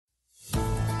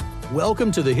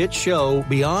Welcome to the hit show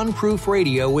Beyond Proof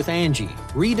Radio with Angie,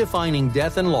 redefining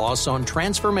death and loss on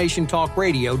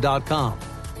TransformationTalkRadio.com.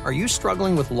 Are you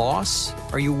struggling with loss?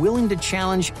 Are you willing to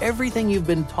challenge everything you've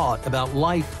been taught about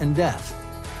life and death?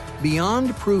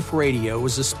 Beyond Proof Radio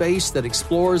is a space that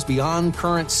explores beyond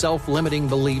current self-limiting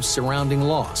beliefs surrounding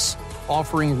loss,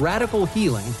 offering radical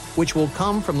healing which will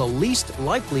come from the least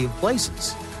likely of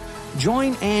places.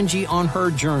 Join Angie on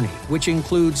her journey, which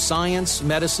includes science,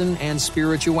 medicine, and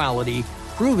spirituality,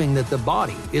 proving that the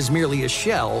body is merely a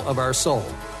shell of our soul.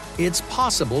 It's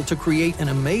possible to create an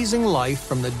amazing life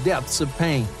from the depths of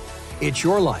pain. It's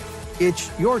your life.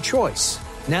 It's your choice.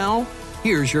 Now,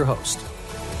 here's your host.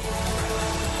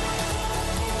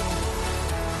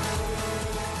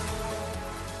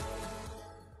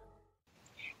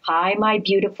 Hi, my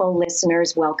beautiful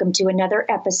listeners. Welcome to another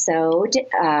episode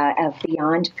of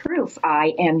Beyond Proof.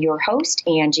 I am your host,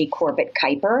 Angie Corbett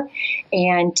Kuiper,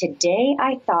 and today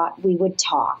I thought we would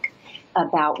talk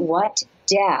about what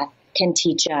death can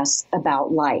teach us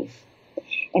about life.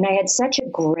 And I had such a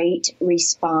great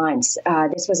response.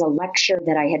 This was a lecture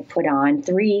that I had put on,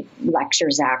 3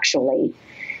 lectures actually,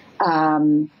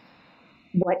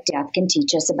 what death can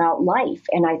teach us about life.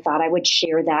 And I thought I would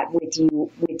share that with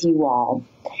you all.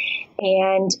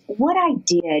 And what I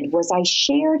did was I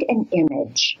shared an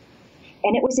image,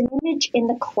 and it was an image in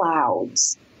the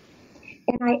clouds.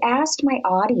 And I asked my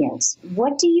audience,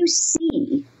 what do you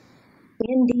see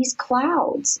in these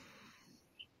clouds?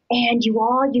 And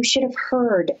you should have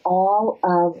heard all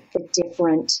of the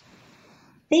different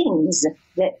things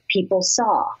that people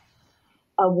saw.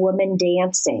 A woman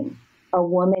dancing, a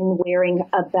woman wearing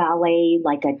a ballet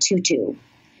like a tutu,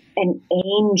 an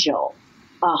angel,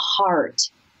 a heart.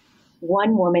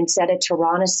 One woman said a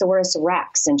Tyrannosaurus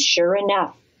Rex, and sure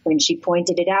enough, when she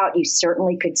pointed it out, you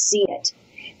certainly could see it.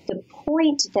 The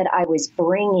point that I was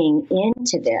bringing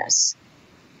into this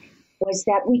was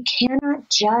that we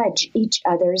cannot judge each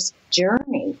other's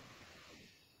journey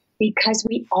because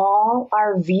we all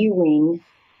are viewing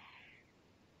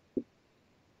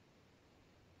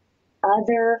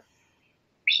other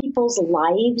people's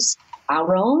lives,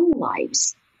 our own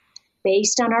lives,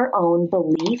 based on our own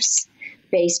beliefs,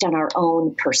 based on our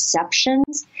own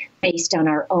perceptions, based on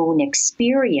our own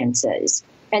experiences.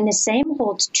 And the same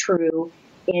holds true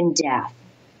in death.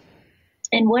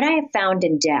 And what I have found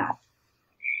in death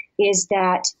is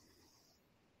that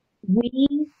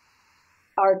we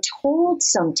are told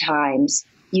sometimes,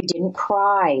 you didn't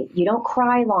cry. You don't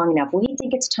cry long enough. We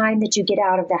think it's time that you get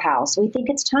out of the house. We think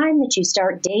it's time that you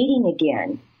start dating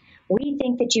again. We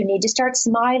think that you need to start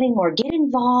smiling more. Get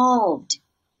involved.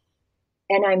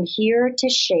 And I'm here to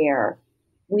share,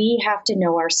 we have to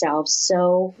know ourselves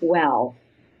so well,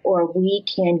 or we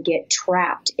can get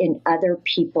trapped in other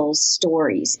people's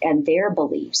stories and their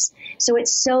beliefs. So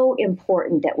it's so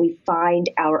important that we find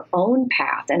our own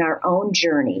path and our own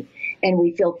journey, and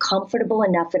we feel comfortable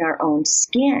enough in our own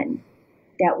skin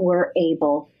that we're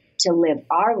able to live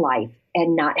our life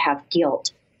and not have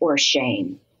guilt or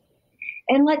shame.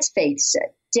 And let's face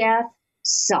it, death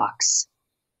sucks.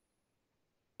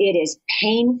 It is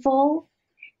painful,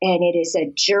 and it is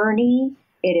a journey.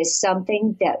 It is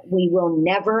something that we will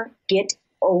never get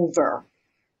over.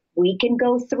 We can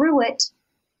go through it,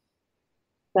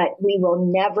 but we will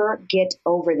never get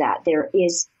over that. There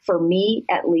is, for me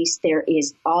at least, there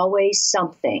is always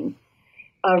something,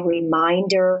 a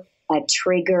reminder, a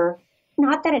trigger.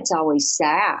 Not that it's always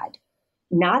sad.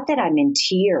 Not that I'm in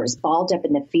tears, balled up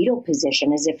in the fetal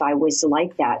position as if I was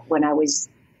like that when I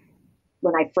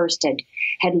first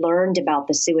had learned about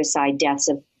the suicide deaths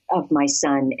of my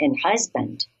son and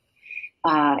husband.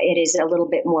 It is a little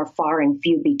bit more far and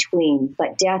few between,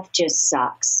 but death just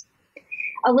sucks.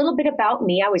 A little bit about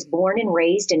me. I was born and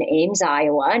raised in Ames,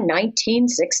 Iowa, in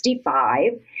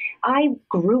 1965. I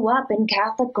grew up in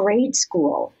Catholic grade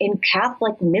school, in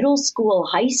Catholic middle school,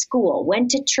 high school,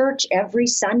 went to church every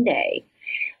Sunday.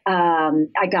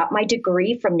 I got my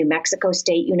degree from New Mexico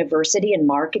State University in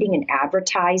marketing and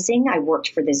advertising. I worked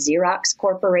for the Xerox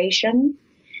Corporation.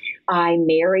 I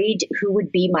married who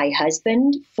would be my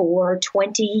husband for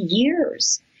 20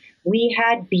 years. We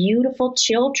had beautiful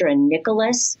children,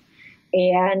 Nicholas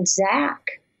and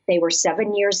Zach. They were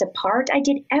 7 years apart. I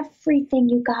did everything,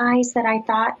 you guys, that I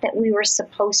thought that we were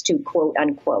supposed to, quote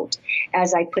unquote,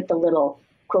 as I put the little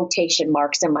quotation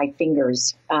marks on my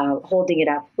fingers, holding it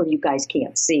up where you guys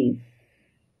can't see.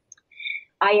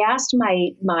 I asked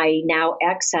my now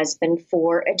ex-husband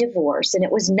for a divorce, and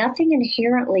it was nothing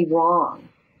inherently wrong.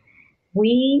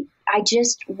 I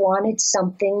just wanted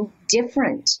something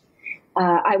different.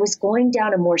 I was going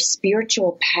down a more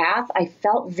spiritual path. I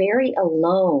felt very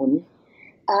alone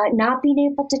not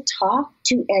being able to talk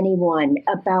to anyone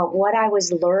about what I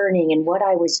was learning and what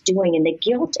I was doing, and the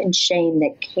guilt and shame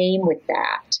that came with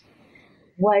that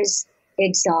was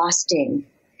exhausting.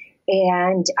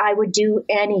 And I would do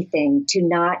anything to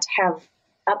not have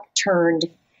upturned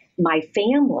my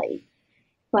family.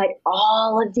 But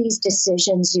all of these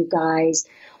decisions, you guys,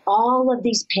 all of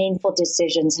these painful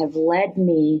decisions have led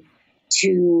me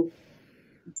to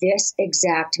this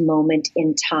exact moment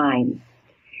in time.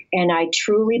 And I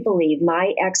truly believe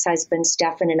my ex-husband,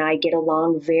 Stefan, and I get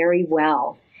along very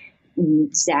well.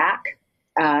 Zach,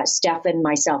 Stefan,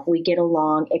 myself, we get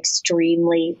along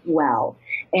extremely well.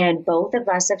 And both of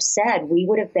us have said we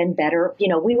would have been better,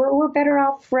 we're better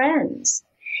off friends.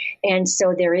 And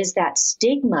so there is that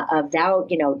stigma of thou,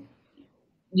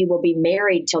 you will be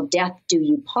married till death do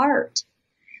you part.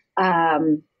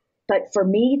 But for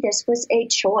me, this was a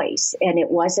choice, and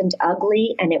it wasn't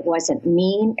ugly, and it wasn't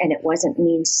mean, and it wasn't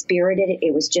mean-spirited.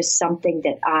 It was just something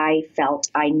that I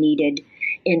felt I needed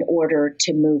in order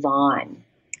to move on.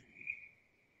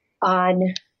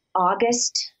 On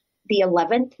August the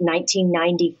 11th,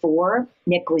 1994,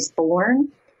 Nick was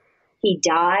born. He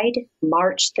died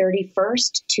March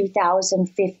 31st,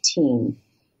 2015.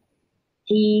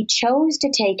 He chose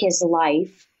to take his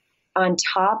life on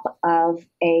top of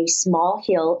a small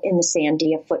hill in the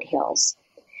Sandia foothills.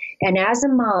 And as a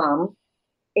mom,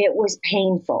 it was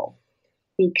painful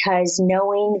because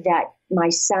knowing that my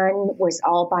son was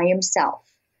all by himself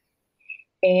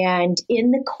and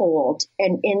in the cold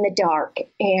and in the dark,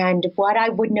 and what I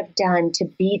wouldn't have done to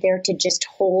be there to just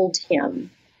hold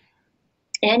him.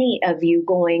 Any of you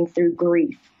going through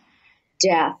grief,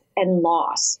 death, and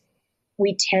loss,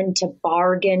 we tend to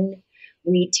bargain.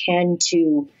 We tend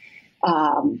to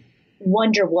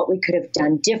wonder what we could have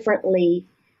done differently.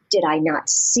 Did I not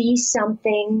see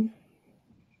something?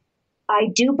 I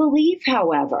do believe,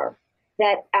 however,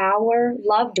 that our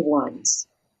loved ones,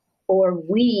 or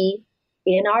we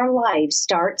in our lives,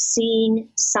 start seeing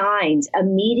signs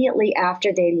immediately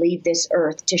after they leave this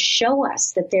earth to show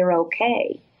us that they're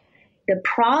okay. The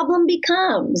problem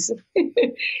becomes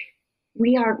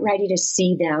we aren't ready to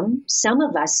see them. Some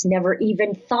of us never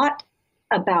even thought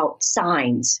about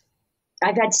signs.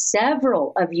 I've had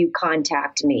several of you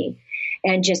contact me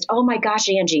and just, oh my gosh,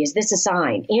 Angie, is this a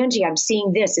sign? Angie, I'm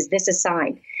seeing this. Is this a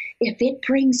sign? If it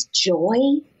brings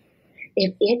joy,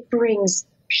 if it brings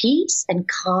peace and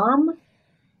calm,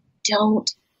 don't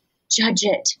judge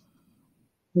it.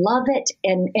 Love it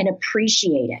and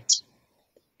appreciate it.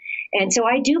 And so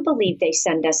I do believe they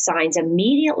send us signs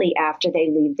immediately after they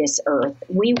leave this earth.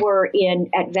 We were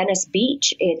at Venice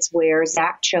Beach. It's where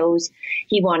Zach chose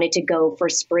he wanted to go for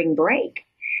spring break.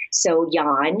 So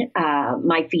Jan,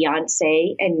 my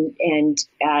fiance, and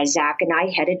Zach and I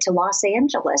headed to Los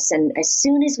Angeles. And as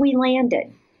soon as we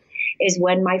landed is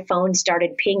when my phone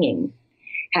started pinging.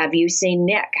 Have you seen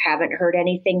Nick? Haven't heard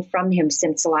anything from him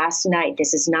since last night.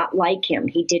 This is not like him.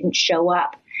 He didn't show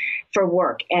up for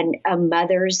work. And a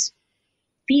mother's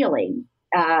feeling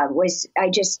was I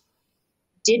just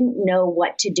didn't know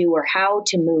what to do or how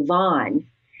to move on.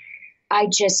 I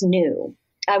just knew.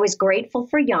 I was grateful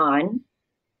for Jan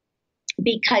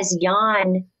because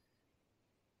Jan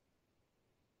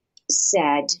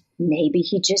said maybe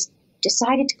he just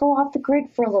decided to go off the grid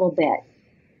for a little bit.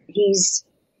 He's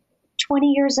 20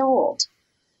 years old.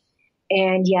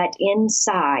 And yet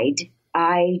inside,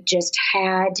 I just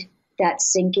had that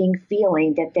sinking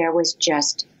feeling that there was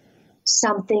just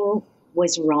something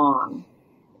was wrong.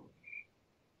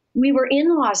 We were in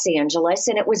Los Angeles,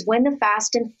 and it was when the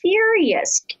Fast and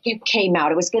Furious came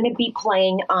out. It was going to be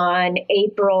playing on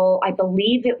April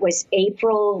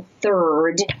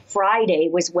 3rd. Friday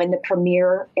was when the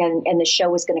premiere and the show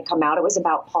was going to come out. It was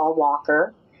about Paul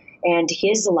Walker and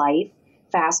his life,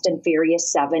 Fast and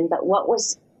Furious 7. But what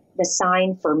was the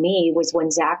sign for me was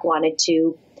when Zach wanted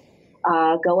to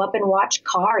go up and watch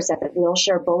cars at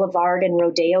Wilshire Boulevard and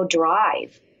Rodeo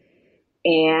Drive.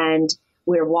 And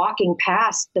we're walking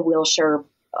past the Wilshire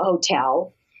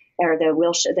Hotel, or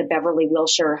the Beverly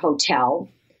Wilshire Hotel,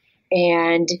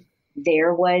 and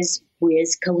there was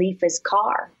Wiz Khalifa's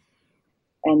car.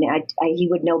 And he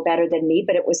would know better than me,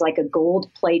 but it was like a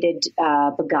gold-plated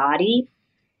Bugatti.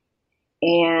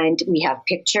 And we have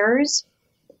pictures,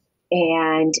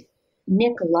 and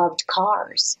Nick loved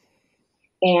cars.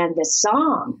 And the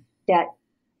song that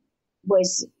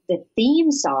was the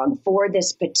theme song for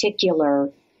this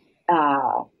particular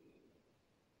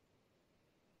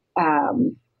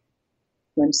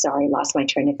I'm sorry, lost my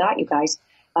train of thought, you guys.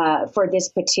 For this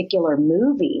particular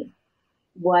movie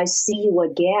was See You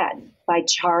Again by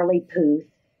Charlie Puth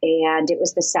and it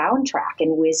was the soundtrack,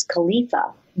 and Wiz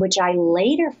Khalifa, which I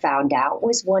later found out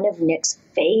was one of Nick's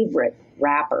favorite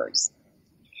rappers.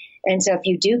 And so if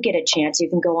you do get a chance, you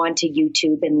can go onto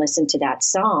YouTube and listen to that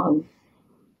song.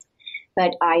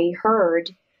 But I heard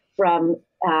from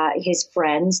his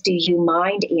friends, do you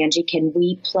mind, Angie, can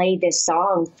we play this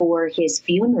song for his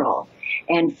funeral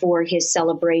and for his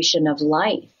celebration of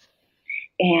life?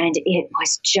 And it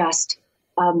was just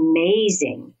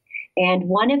amazing. And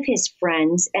one of his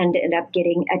friends ended up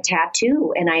getting a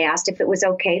tattoo. And I asked if it was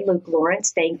okay. Luke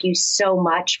Lawrence, thank you so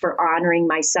much for honoring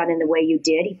my son in the way you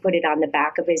did. He put it on the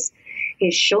back of his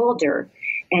shoulder.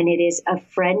 And it is a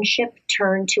friendship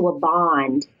turned to a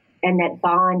bond. And that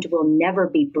bond will never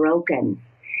be broken.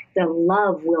 The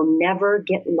love will never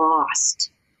get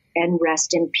lost. And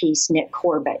rest in peace, Nick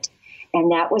Corbett.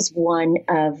 And that was one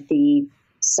of the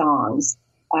songs.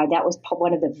 That was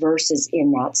one of the verses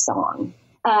in that song.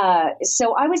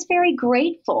 So I was very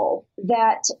grateful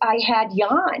that I had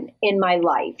Jan in my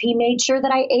life. He made sure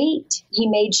that I ate. He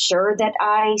made sure that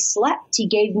I slept. He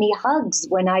gave me hugs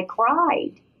when I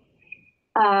cried.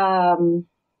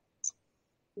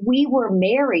 We were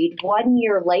married 1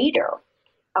 year later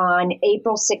on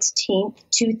April 16th,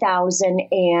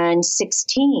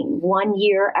 2016, 1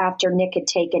 year after Nick had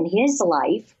taken his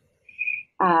life.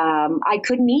 I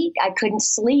couldn't eat. I couldn't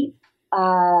sleep.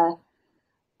 As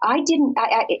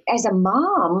a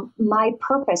mom, my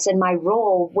purpose and my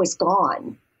role was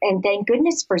gone. And thank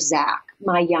goodness for Zach,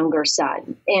 my younger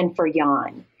son, and for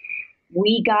Jan.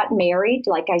 We got married,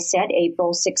 like I said,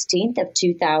 April 16th of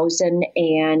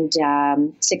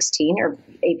 2016, or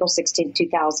April 16th,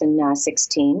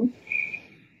 2016.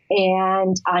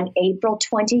 And on April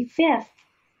 25th,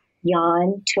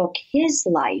 Jan took his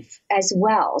life as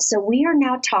well. So we are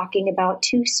now talking about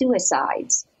 2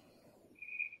 suicides.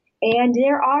 And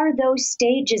there are those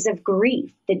stages of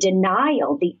grief, the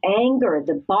denial, the anger,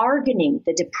 the bargaining,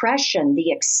 the depression,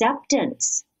 the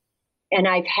acceptance. And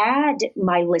I've had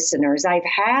my listeners, I've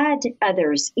had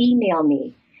others email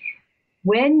me.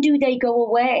 When do they go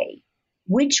away?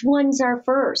 Which ones are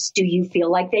first? Do you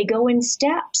feel like they go in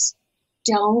steps?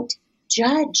 Don't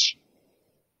judge.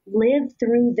 Live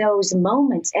through those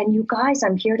moments. And you guys,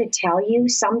 I'm here to tell you,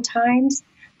 sometimes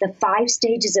the 5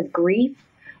 stages of grief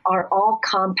are all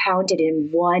compounded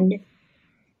in one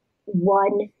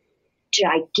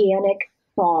gigantic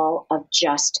ball of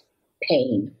just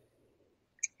pain.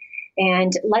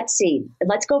 And let's see.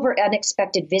 Let's go over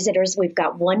unexpected visitors. We've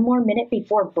got 1 more minute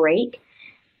before break.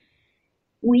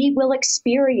 We will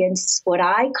experience what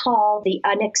I call the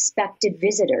unexpected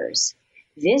visitors.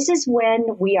 This is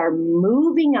when we are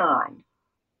moving on.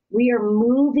 We are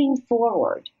moving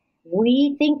forward.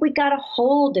 We think we got a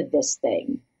hold of this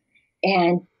thing.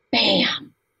 And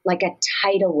bam, like a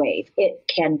tidal wave, it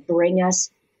can bring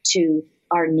us to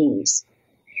our knees.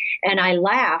 And I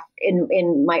laughed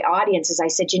in my audience as I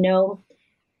said,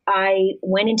 I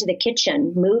went into the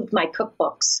kitchen, moved my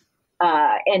cookbooks,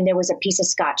 and there was a piece of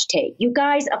Scotch tape. You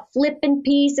guys, a flippin'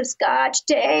 piece of Scotch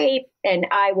tape. And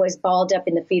I was balled up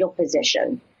in the fetal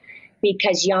position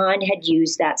because Jan had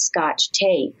used that Scotch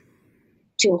tape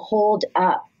to hold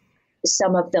up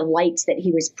some of the lights that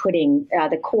he was putting,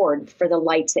 the cord for the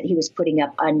lights that he was putting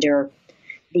up under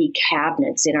the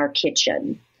cabinets in our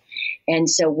kitchen. And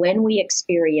so when we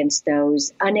experience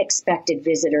those unexpected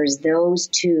visitors, those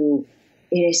 2,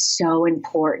 it is so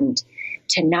important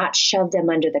to not shove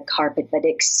them under the carpet, but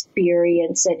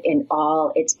experience it in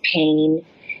all its pain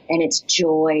and its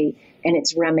joy and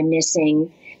its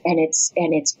reminiscing and its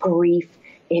grief.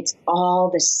 It's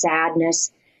all the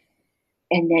sadness.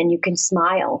 And then you can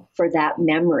smile for that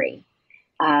memory.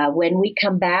 When we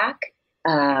come back,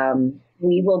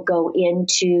 we will go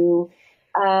into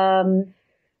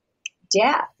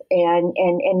death and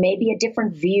maybe a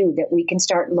different view that we can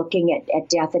start looking at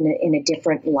death in a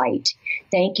different light.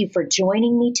 Thank you for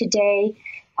joining me today.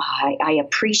 I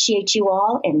appreciate you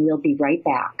all, and we'll be right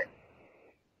back.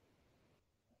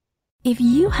 If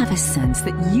you have a sense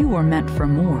that you are meant for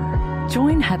more,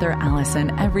 join Heather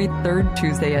Allison every 3rd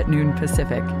Tuesday at noon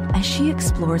Pacific as she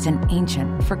explores an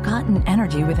ancient, forgotten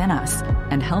energy within us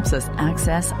and helps us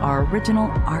access our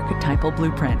original archetypal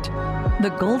blueprint.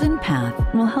 The Golden Path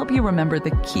will help you remember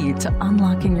the key to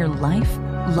unlocking your life,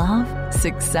 love,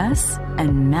 success,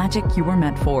 and magic you were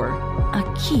meant for. A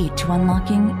key to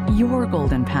unlocking your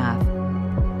golden path.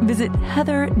 Visit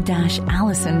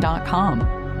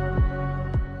heather-allison.com.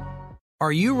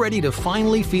 Are you ready to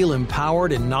finally feel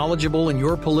empowered and knowledgeable in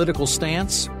your political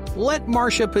stance? Let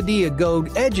Marsha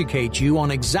Padilla-Goad educate you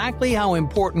on exactly how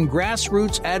important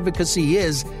grassroots advocacy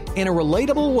is in a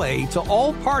relatable way to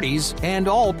all parties and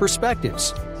all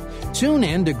perspectives. Tune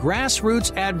in to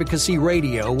Grassroots Advocacy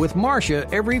Radio with Marcia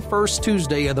every first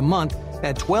Tuesday of the month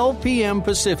at 12 p.m.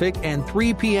 Pacific and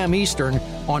 3 p.m. Eastern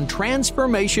on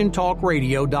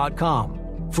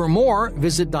TransformationTalkRadio.com. For more,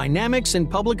 visit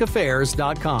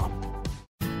DynamicsInPublicAffairs.com.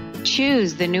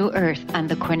 Choose the new earth on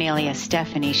the Cornelia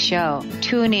Stephanie Show.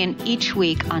 Tune in each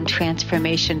week on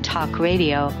Transformation Talk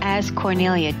Radio as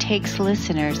Cornelia takes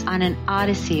listeners on an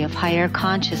odyssey of higher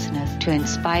consciousness to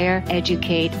inspire,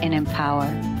 educate, and empower.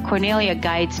 Cornelia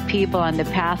guides people on the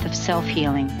path of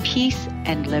self-healing, peace,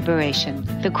 and liberation.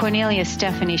 The Cornelia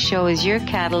Stephanie Show is your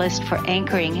catalyst for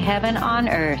anchoring heaven on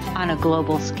earth on a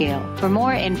global scale. For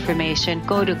more information,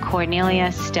 go to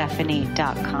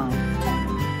CorneliaStephanie.com.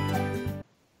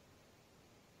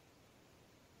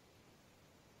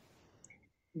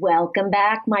 Welcome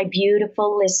back, my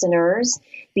beautiful listeners.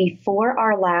 Before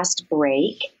our last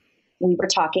break, we were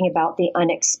talking about the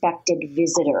unexpected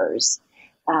visitors.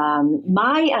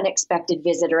 My unexpected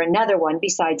visitor, another one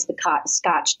besides the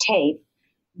Scotch tape,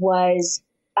 was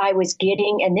I was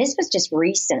getting, and this was just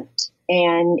recent,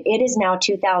 and it is now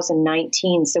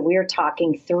 2019, so we're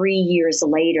talking 3 years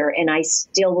later, and I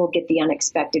still will get the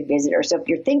unexpected visitor. So if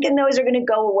you're thinking those are going to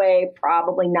go away,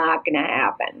 probably not going to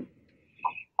happen.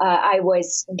 I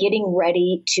was getting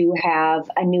ready to have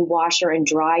a new washer and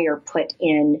dryer put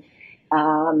in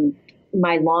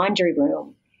my laundry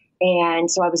room.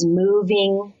 And so I was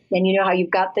moving, and you know how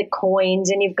you've got the coins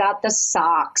and you've got the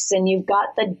socks and you've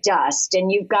got the dust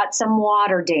and you've got some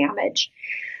water damage.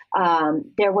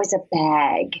 There was a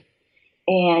bag,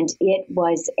 and it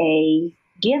was a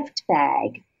gift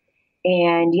bag.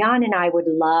 And Jan and I would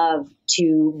love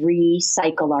to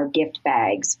recycle our gift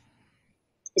bags.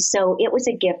 So it was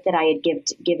a gift that I had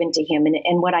given to him.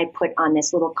 And what I put on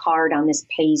this little card on this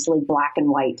paisley black and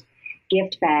white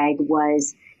gift bag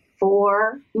was,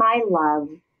 "For my love,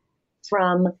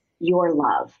 from your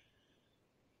love."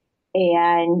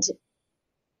 And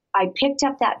I picked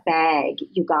up that bag,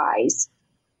 you guys,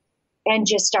 and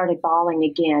just started bawling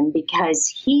again, because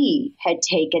he had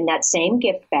taken that same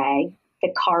gift bag,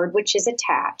 the card which is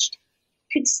attached.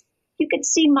 You could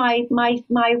see my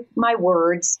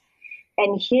words.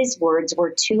 And his words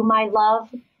were, "To my love,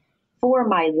 for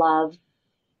my love,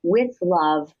 with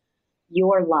love,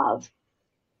 your love."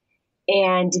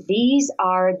 And these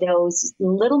are those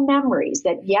little memories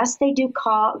that, yes, they do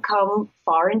come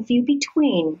far and few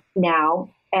between now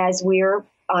as we're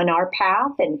on our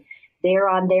path and they're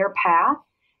on their path.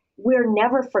 We're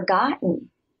never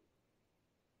forgotten.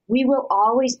 We will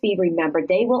always be remembered.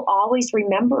 They will always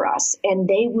remember us, and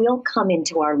they will come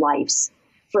into our lives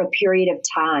for a period of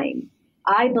time.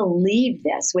 I believe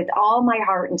this with all my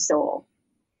heart and soul,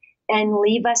 and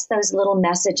leave us those little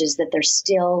messages that they're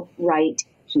still right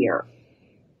here.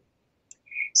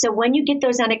 So when you get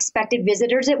those unexpected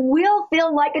visitors, it will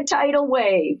feel like a tidal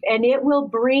wave, and it will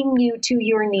bring you to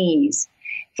your knees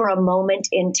for a moment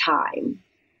in time.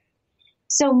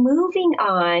 So moving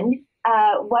on,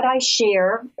 what I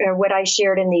shared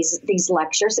in these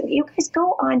lectures, you guys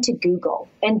go on to Google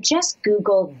and just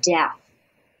Google death.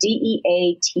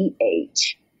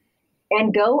 DEATH,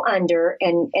 and go under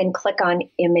and click on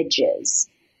images.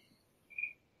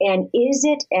 And is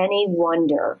it any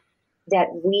wonder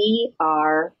that we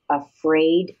are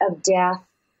afraid of death,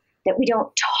 that we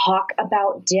don't talk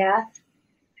about death,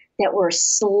 that we're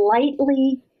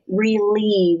slightly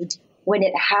relieved when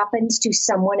it happens to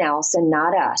someone else and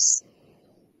not us?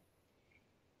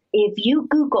 If you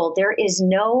Google, there is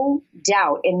no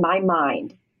doubt in my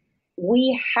mind,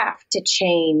 we have to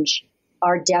change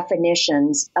our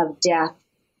definitions of death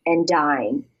and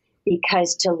dying,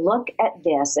 because to look at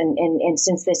this, and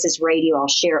since this is radio, I'll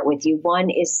share it with you.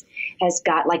 One has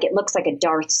got, like, it looks like a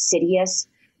Darth Sidious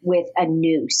with a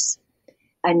noose.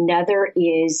 Another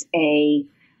is a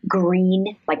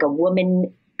green, like a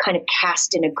woman kind of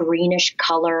cast in a greenish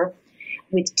color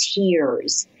with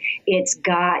tears. It's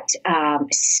got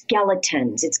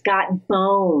skeletons. It's got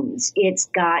bones. It's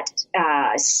got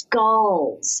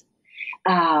skulls.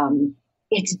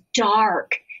 It's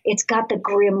dark. It's got the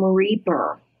Grim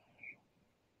Reaper.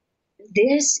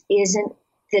 This isn't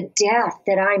the death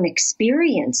that I'm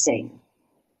experiencing.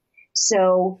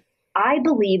 So I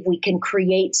believe we can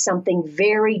create something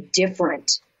very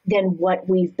different than what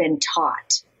we've been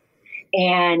taught.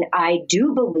 And I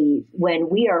do believe when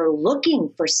we are looking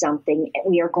for something,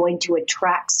 we are going to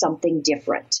attract something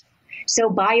different. So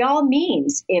by all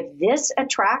means, if this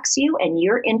attracts you and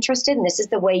you're interested, and this is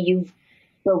the way you've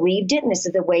believed it, and this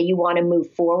is the way you want to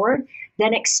move forward,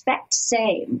 then expect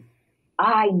same.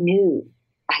 I knew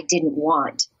I didn't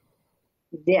want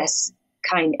this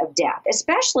kind of death,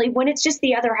 especially when it's just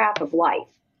the other half of life.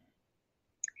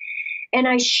 And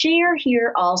I share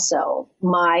here also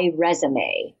my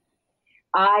resume.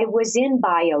 I was in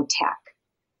biotech.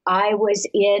 I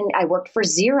worked for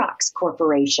Xerox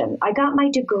Corporation. I got my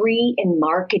degree in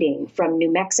marketing from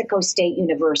New Mexico State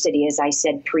University, as I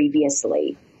said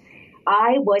previously.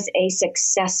 I was a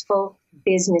successful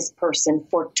business person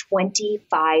for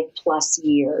 25 plus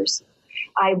years.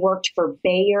 I worked for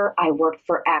Bayer. I worked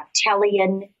for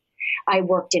Actelion. I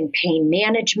worked in pain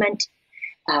management.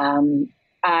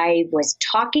 I was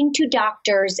talking to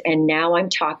doctors, and now I'm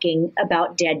talking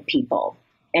about dead people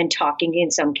and talking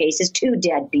in some cases to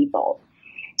dead people.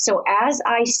 So as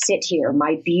I sit here,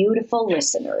 my beautiful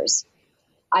listeners,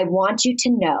 I want you to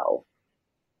know,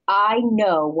 I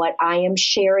know what I am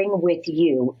sharing with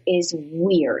you is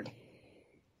weird.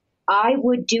 I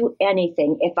would do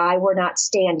anything if I were not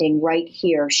standing right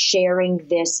here sharing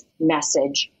this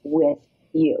message with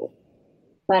you.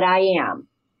 But I am.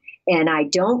 And I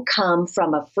don't come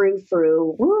from a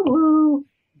frou-frou, woo-woo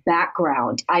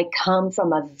background. I come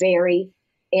from a very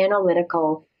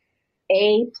analytical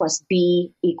A plus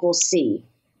B equals C.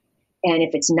 And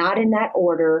if it's not in that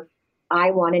order,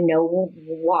 I want to know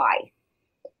why.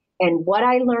 And what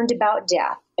I learned about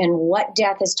death and what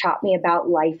death has taught me about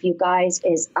life, you guys,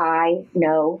 is I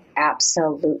know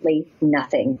absolutely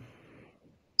nothing.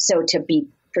 So to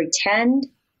pretend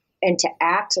and to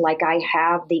act like I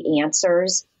have the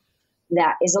answers,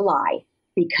 that is a lie,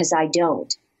 because I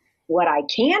don't. What I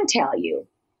can tell you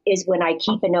is when I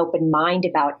keep an open mind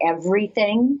about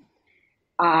everything,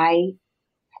 I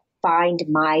find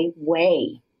my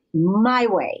way,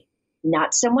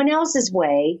 not someone else's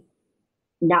way,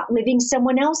 not living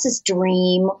someone else's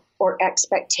dream or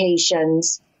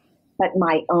expectations, but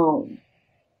my own.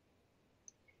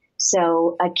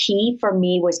 So a key for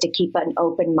me was to keep an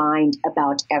open mind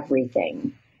about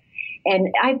everything.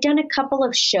 And I've done a couple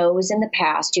of shows in the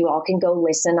past. You all can go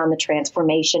listen on the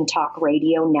Transformation Talk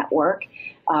Radio Network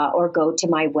or go to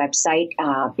my website,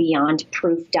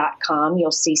 beyondproof.com.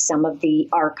 You'll see some of the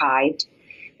archived.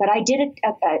 But I did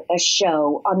a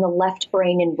show on the left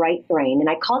brain and right brain, and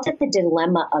I called it The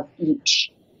Dilemma of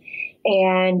Each.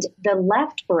 And the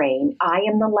left brain, I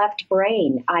am the left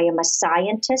brain. I am a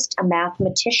scientist, a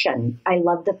mathematician. I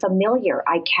love the familiar.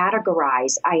 I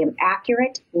categorize. I am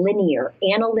accurate, linear,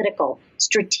 analytical,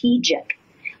 strategic.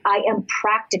 I am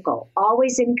practical,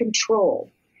 always in control,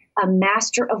 a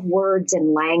master of words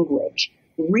and language,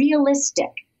 realistic.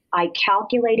 I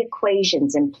calculate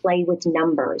equations and play with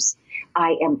numbers.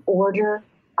 I am order.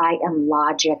 I am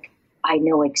logic. I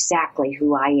know exactly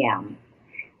who I am.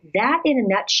 That, in a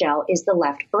nutshell, is the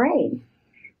left brain.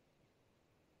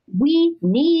 We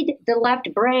need the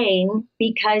left brain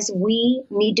because we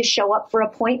need to show up for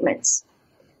appointments.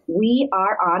 We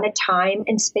are on a time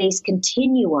and space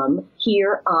continuum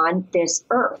here on this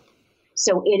earth.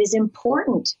 So it is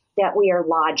important that we are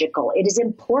logical. It is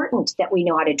important that we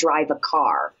know how to drive a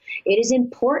car. It is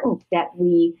important that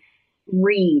we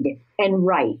read and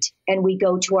write and we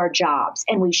go to our jobs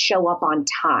and we show up on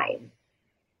time.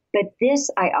 But this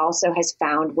I also has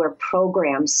found where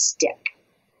programs stick.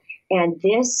 And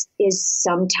this is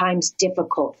sometimes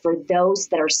difficult for those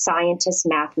that are scientists,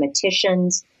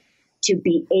 mathematicians, to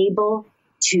be able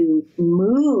to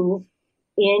move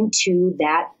into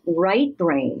that right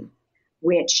brain,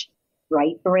 which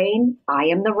right brain, I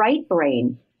am the right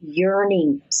brain,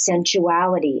 yearning,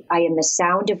 sensuality. I am the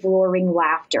sound of roaring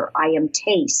laughter. I am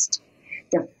taste,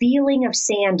 the feeling of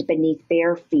sand beneath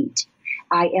bare feet.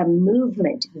 I am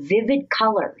movement, vivid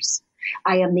colors.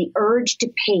 I am the urge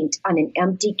to paint on an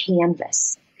empty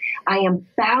canvas. I am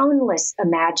boundless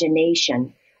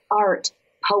imagination, art,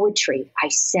 poetry. I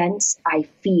sense, I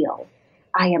feel.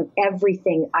 I am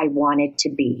everything I wanted to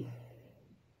be.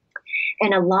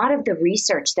 And a lot of the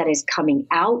research that is coming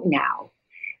out now,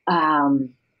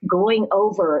 going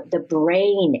over the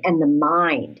brain and the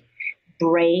mind,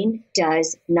 brain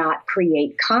does not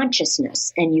create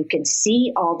consciousness. And you can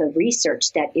see all the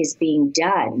research that is being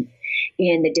done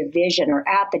in the division or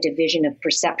at the Division of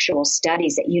Perceptual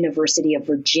Studies at University of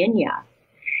Virginia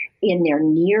in their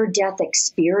near-death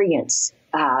experience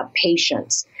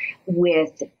patients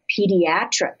with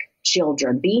pediatric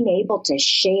children, being able to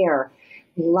share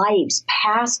lives,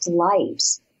 past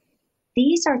lives.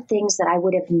 These are things that I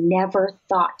would have never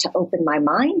thought to open my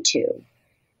mind to.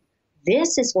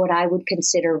 This is what I would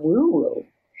consider woo-woo.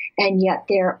 And yet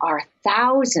there are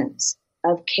thousands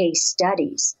of case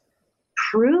studies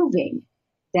proving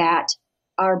that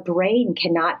our brain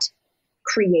cannot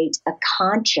create a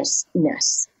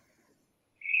consciousness.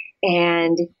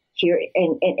 And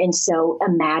so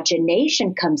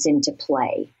imagination comes into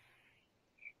play.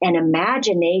 And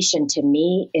imagination to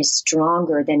me is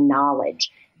stronger than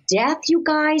knowledge. Death, you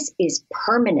guys, is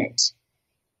permanent.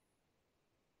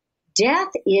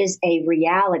 Death is a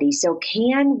reality. So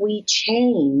can we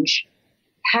change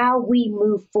how we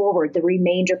move forward the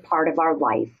remainder part of our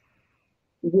life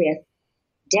with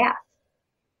death?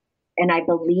 And I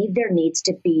believe there needs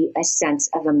to be a sense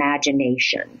of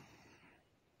imagination.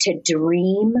 To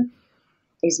dream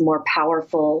is more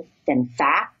powerful than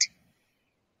fact.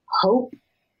 Hope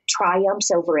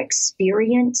triumphs over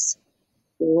experience.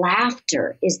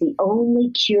 Laughter is the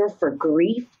only cure for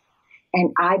grief.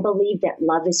 And I believe that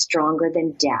love is stronger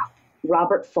than death.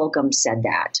 Robert Fulghum said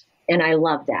that, and I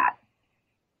love that.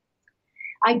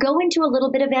 I go into a little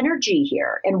bit of energy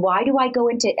here. And why do I go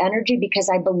into energy? Because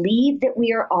I believe that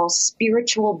we are all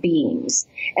spiritual beings.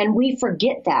 And we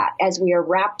forget that as we are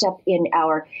wrapped up in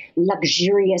our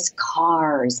luxurious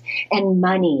cars and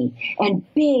money and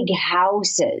big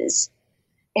houses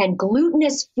and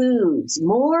glutinous foods,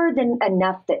 more than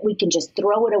enough that we can just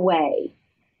throw it away.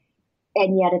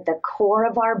 And yet at the core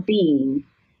of our being,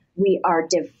 we are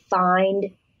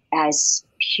defined as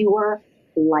pure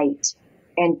light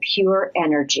and pure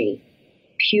energy,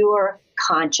 pure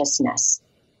consciousness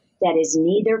that is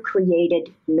neither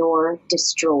created nor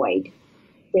destroyed.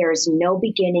 There is no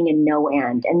beginning and no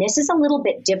end. And this is a little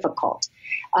bit difficult.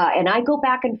 And I go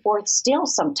back and forth still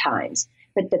sometimes.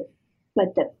 But the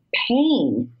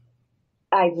pain,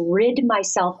 I've rid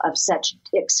myself of such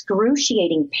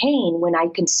excruciating pain when I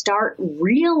can start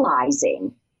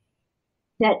realizing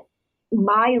that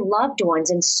my loved ones,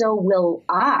 and so will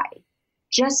I,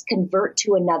 just convert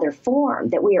to another form,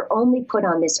 that we are only put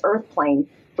on this earth plane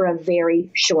for a very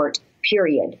short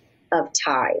period of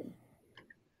time.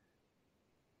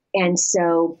 And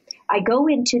so I go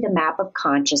into the map of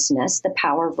consciousness, the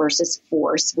power versus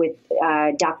force, with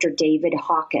Dr. David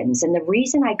Hawkins. And the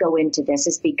reason I go into this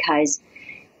is because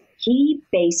he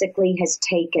basically has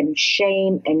taken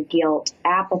shame and guilt,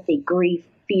 apathy, grief,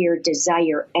 fear,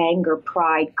 desire, anger,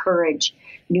 pride, courage,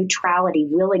 neutrality,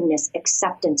 willingness,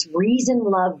 acceptance, reason,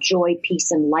 love, joy,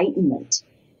 peace, enlightenment,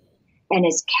 and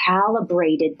has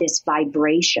calibrated this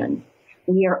vibration.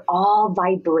 We are all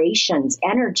vibrations,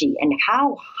 energy. And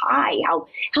how high,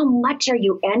 how much are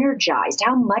you energized?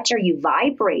 How much are you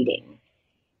vibrating?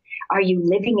 Are you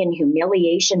living in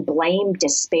humiliation, blame,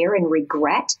 despair, and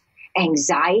regret,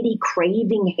 anxiety,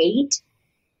 craving, hate?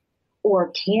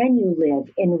 Or can you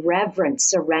live in reverence,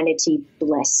 serenity,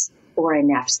 bliss, or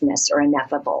enoughness or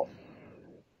ineffable?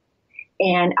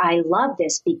 And I love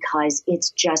this because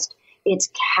it's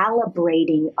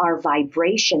calibrating our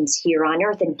vibrations here on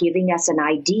earth and giving us an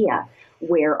idea,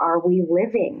 where are we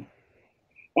living?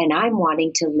 And I'm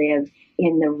wanting to live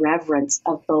in the reverence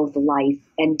of both life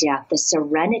and death, the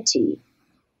serenity,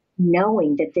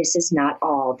 knowing that this is not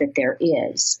all that there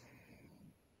is.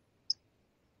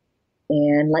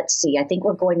 And let's see, I think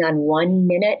we're going on 1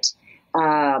 minute.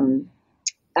 I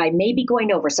may be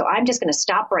going over, so I'm just going to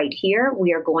stop right here.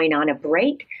 We are going on a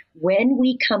break. When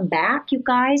we come back, you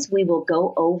guys, we will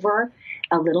go over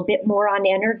a little bit more on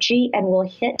energy, and we'll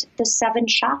hit the 7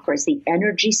 chakras, the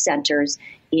energy centers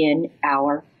in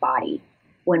our body,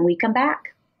 when we come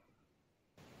back.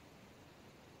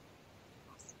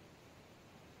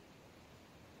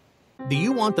 Do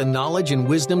you want the knowledge and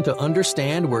wisdom to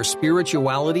understand where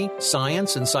spirituality,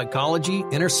 science, and psychology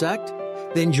intersect?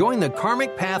 Then join the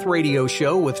Karmic Path Radio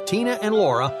Show with Tina and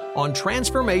Laura on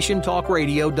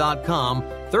TransformationTalkRadio.com,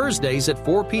 Thursdays at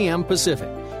 4 p.m. Pacific.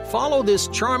 Follow this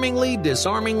charmingly,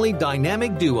 disarmingly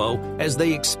dynamic duo as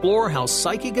they explore how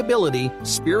psychic ability,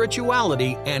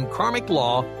 spirituality, and karmic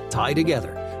law tie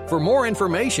together. For more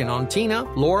information on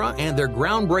Tina, Laura, and their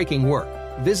groundbreaking work,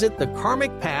 visit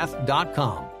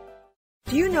thekarmicpath.com.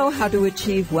 Do you know how to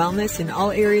achieve wellness in all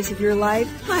areas of your life?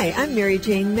 Hi, I'm Mary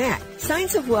Jane Mack.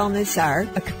 Signs of wellness are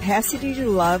a capacity to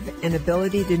love and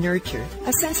ability to nurture,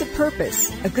 a sense of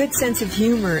purpose, a good sense of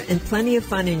humor and plenty of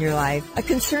fun in your life, a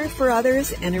concern for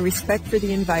others and a respect for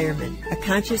the environment, a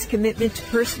conscious commitment to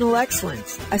personal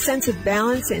excellence, a sense of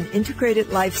balance and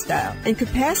integrated lifestyle, and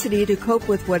capacity to cope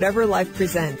with whatever life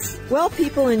presents. Well,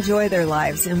 people enjoy their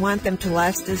lives and want them to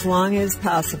last as long as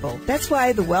possible. That's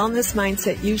why the wellness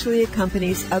mindset usually accompanies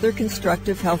other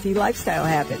constructive, healthy lifestyle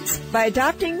habits. By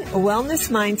adopting a wellness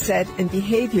mindset and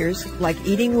behaviors like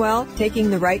eating well, taking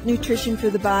the right nutrition for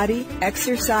the body,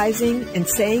 exercising, and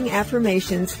saying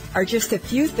affirmations are just a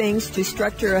few things to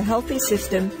structure a healthy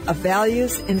system of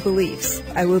values and beliefs.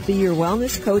 I will be your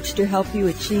wellness coach to help you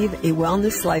achieve a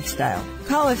wellness lifestyle.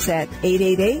 Call us at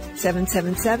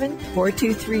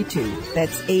 888-777-4232.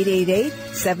 That's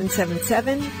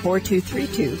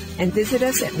 888-777-4232. And visit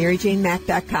us at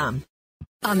MaryJaneMack.com.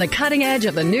 On the cutting edge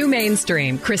of the new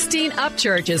mainstream, Christine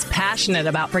Upchurch is passionate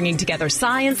about bringing together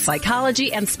science,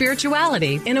 psychology, and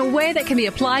spirituality in a way that can be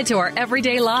applied to our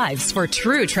everyday lives for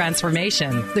true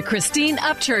transformation. The Christine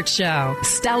Upchurch Show,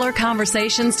 stellar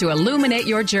conversations to illuminate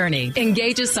your journey,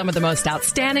 engages some of the most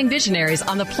outstanding visionaries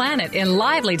on the planet in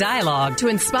lively dialogue to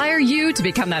inspire you to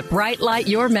become that bright light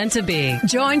you're meant to be.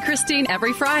 Join Christine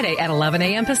every Friday at 11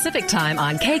 a.m. Pacific Time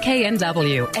on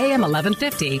KKNW, AM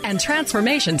 1150, and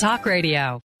Transformation Talk Radio.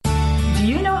 Do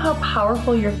you know how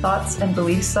powerful your thoughts and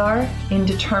beliefs are in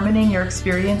determining your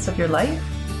experience of your life?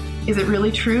 Is it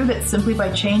really true that simply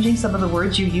by changing some of the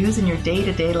words you use in your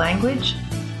day-to-day language,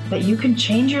 that you can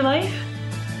change your life?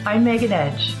 I'm Megan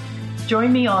Edge.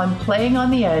 Join me on Playing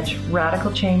on the Edge,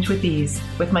 Radical Change with Ease,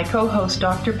 with my co-host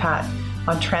Dr. Pat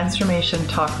on Transformation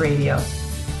Talk Radio.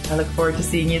 I look forward to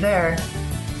seeing you there.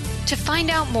 To find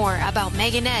out more about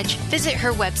Megan Edge, visit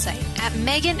her website at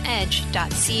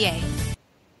meganedge.ca.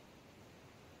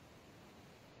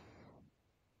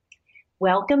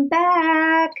 Welcome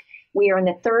back. We are in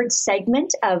the third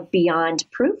segment of Beyond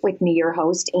Proof with me, your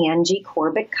host, Angie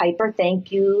Corbett-Kuiper.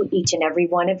 Thank you, each and every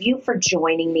one of you, for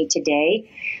joining me today.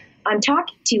 I'm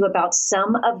talking to you about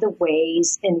some of the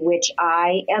ways in which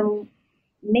I am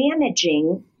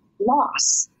managing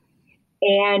loss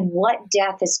and what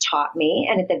death has taught me.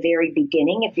 And at the very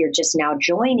beginning, if you're just now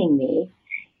joining me,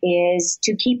 is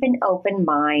to keep an open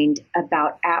mind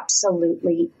about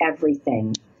absolutely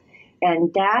everything.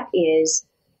 And that is,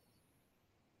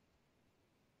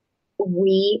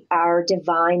 we are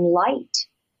divine light,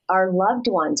 our loved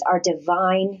ones are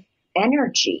divine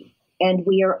energy, and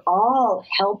we are all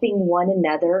helping one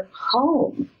another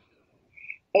home.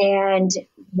 And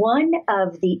one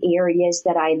of the areas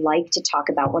that I like to talk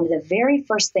about, one of the very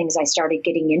first things I started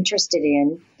getting interested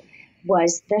in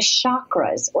was the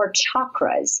chakras or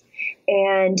chakras.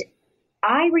 And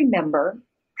I remember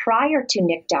prior to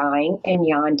Nick dying and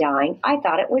Jan dying, I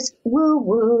thought it was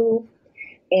woo-woo.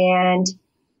 And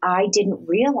I didn't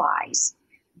realize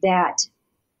that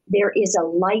there is a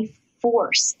life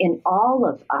force in all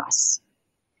of us.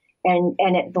 And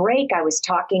at break, I was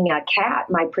talking, Kat,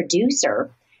 my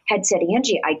producer, had said,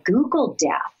 Angie, I Googled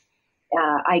death.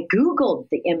 I Googled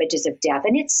the images of death,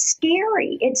 and it's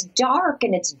scary. It's dark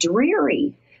and it's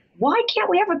dreary. Why can't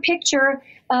we have a picture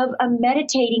of a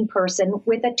meditating person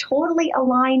with a totally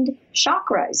aligned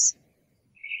chakras?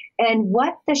 And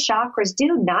what the chakras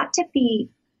do, not to be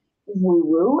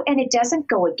woo-woo, and it doesn't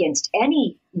go against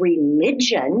any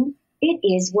religion. It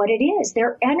is what it is.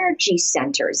 They're energy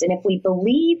centers. And if we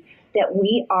believe that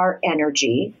we are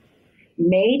energy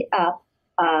made up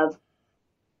of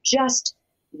just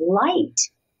light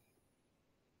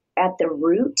at the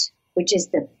root, which is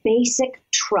the basic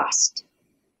trust.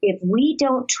 If we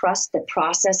don't trust the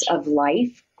process of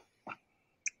life,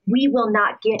 we will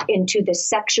not get into the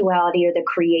sexuality or the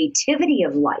creativity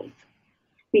of life,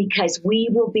 because we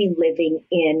will be living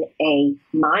in a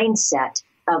mindset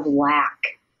of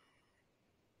lack.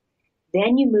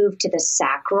 Then you move to the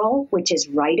sacral, which is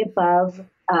right above,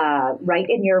 right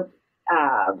in your,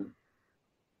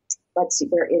 let's see,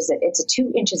 where is it? It's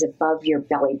 2 inches above your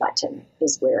belly button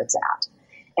is where it's at.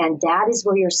 And that is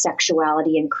where your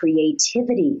sexuality and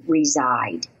creativity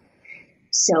reside.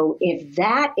 So if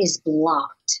that is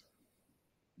blocked,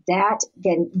 then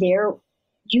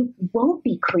you won't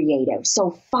be creative.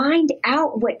 So find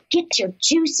out what gets your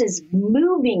juices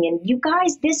moving. And you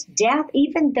guys, this death,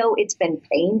 even though it's been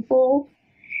painful,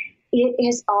 it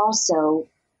is also,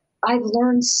 I've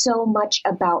learned so much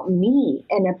about me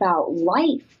and about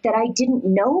life that I didn't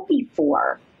know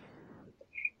before.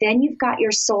 Then you've got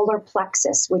your solar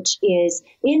plexus, which is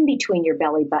in between your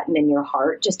belly button and your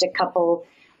heart, just a couple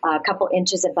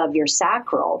inches above your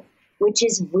sacral, which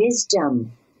is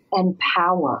wisdom and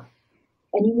power.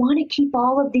 And you want to keep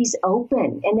all of these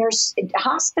open. And there's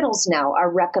hospitals now are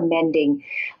recommending,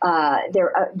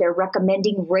 they're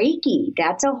recommending Reiki.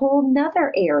 That's a whole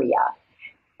nother area.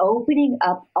 Opening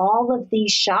up all of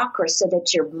these chakras so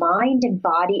that your mind and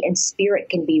body and spirit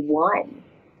can be one.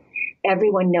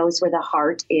 Everyone knows where the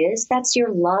heart is. That's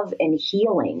your love and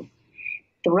healing.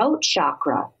 Throat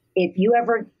chakra. If you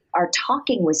ever are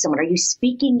talking with someone, are you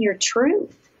speaking your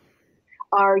truth?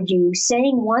 Are you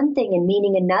saying one thing and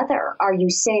meaning another? Are you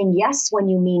saying yes when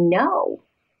you mean no?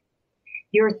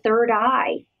 Your third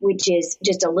eye, which is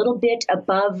just a little bit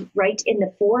above, right in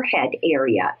the forehead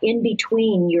area, in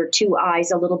between your 2 eyes,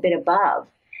 a little bit above,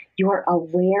 your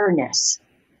awareness.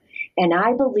 And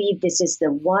I believe this is the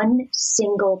one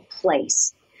single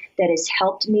place that has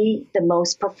helped me the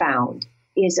most profound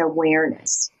is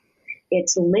awareness.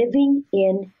 It's living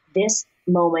in this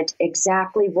moment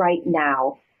exactly right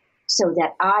now so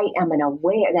that I am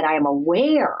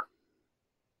aware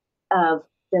of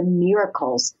the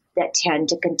miracles that tend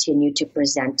to continue to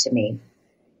present to me.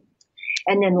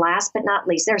 And then last but not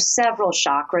least, there's several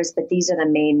chakras, but these are the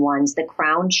main ones. The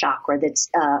crown chakra that's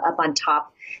up on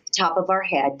top of our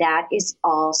head, that is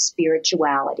all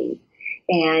spirituality.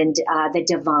 And the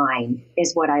divine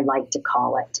is what I like to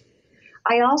call it.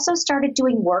 I also started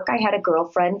doing work. I had a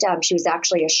girlfriend. She was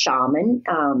actually a shaman.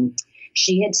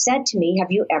 She had said to me,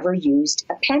 have you ever used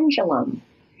a pendulum?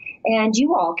 And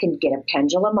you all can get a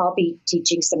pendulum. I'll be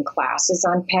teaching some classes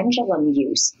on pendulum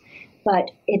use.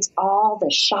 But it's all the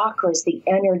chakras, the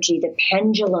energy, the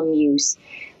pendulum use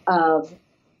of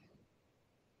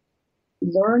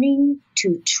learning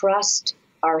to trust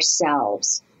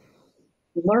ourselves,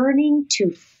 learning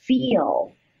to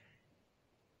feel,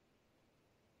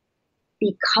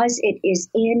 because it is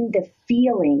in the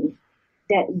feeling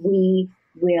that we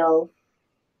will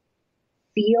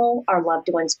feel our loved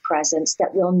one's presence,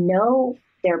 that we'll know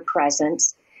their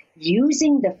presence,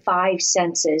 using the 5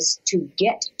 senses to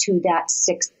get to that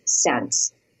 6th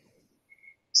sense.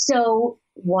 So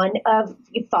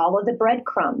you follow the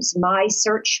breadcrumbs. My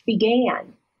search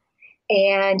began.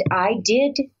 And I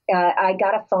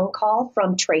got a phone call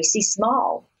from Tracy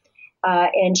Small.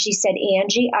 And she said,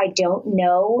 Angie, I don't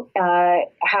know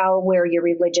where your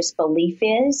religious belief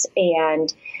is.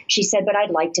 And she said, but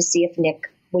I'd like to see if Nick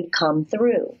would come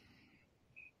through.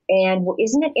 And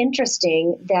isn't it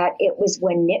interesting that it was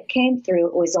when Nick came through,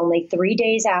 it was only 3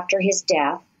 days after his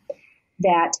death,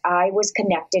 that I was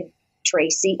connected,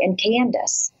 Tracy and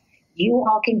Candace. You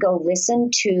all can go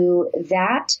listen to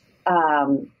that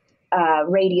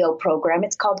radio program.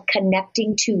 It's called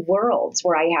Connecting Two Worlds,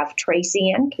 where I have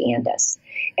Tracy and Candace,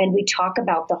 and we talk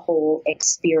about the whole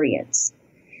experience.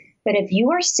 But if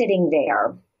you are sitting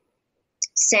there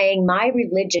saying my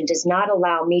religion does not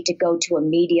allow me to go to a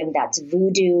medium that's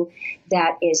voodoo,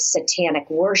 that is satanic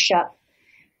worship,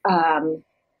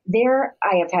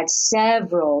 I have had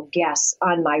several guests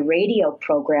on my radio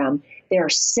program. There are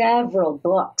several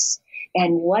books.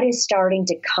 And what is starting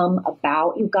to come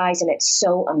about, you guys, and it's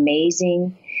so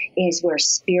amazing, is where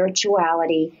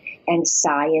spirituality and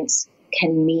science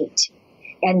can meet.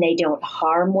 And they don't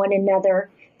harm one another.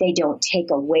 They don't take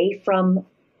away from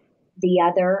the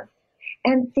other.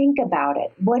 And think about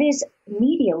it. What is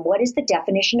medium? What is the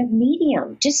definition of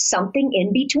medium? Just something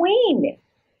in between.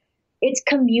 It's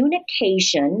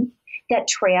communication that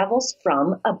travels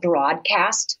from a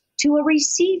broadcast to a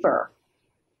receiver.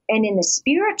 And in the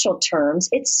spiritual terms,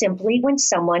 it's simply it's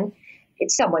someone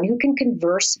who can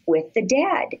converse with the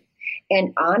dead.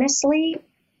 And honestly,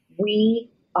 we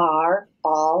are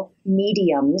all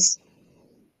mediums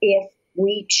if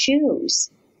we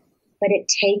choose. But it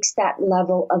takes that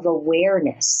level of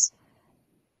awareness.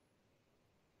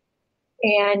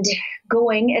 And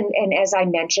going, and as I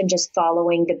mentioned, just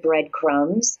following the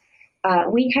breadcrumbs,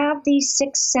 we have these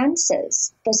 6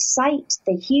 senses: the sight,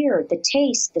 the hear, the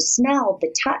taste, the smell,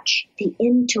 the touch, the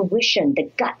intuition,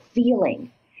 the gut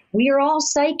feeling. We are all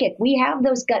psychic. We have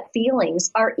those gut feelings.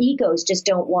 Our egos just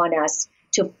don't want us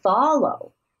to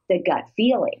follow the gut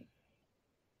feeling.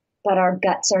 But our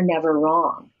guts are never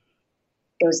wrong.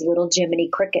 Those little Jiminy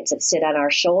Crickets that sit on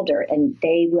our shoulder, and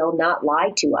they will not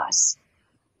lie to us.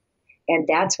 And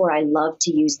that's where I love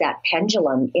to use that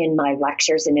pendulum in my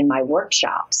lectures and in my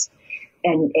workshops.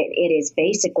 And it is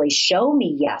basically show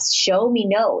me yes, show me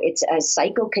no. It's a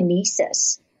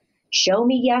psychokinesis. Show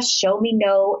me yes, show me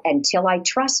no. Until I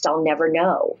trust, I'll never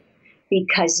know.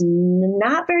 Because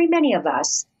not very many of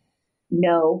us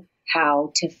know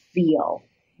how to feel.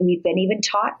 We've been even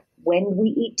taught when we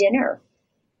eat dinner.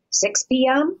 6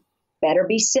 p.m., better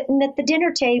be sitting at the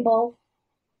dinner table.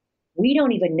 We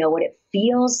don't even know what it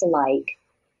feels like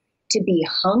to be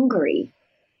hungry,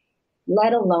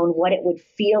 let alone what it would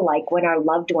feel like when our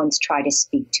loved ones try to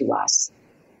speak to us.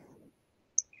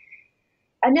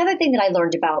 Another thing that I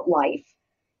learned about life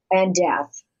and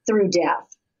death, through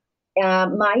death,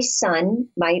 my son,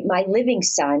 my living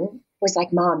son, was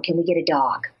like, Mom, can we get a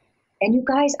dog? And you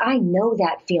guys, I know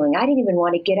that feeling. I didn't even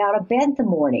want to get out of bed in the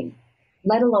morning,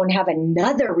 let alone have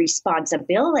another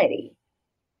responsibility.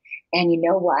 And you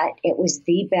know what? It was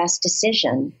the best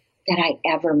decision that I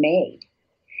ever made.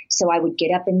 So I would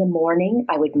get up in the morning.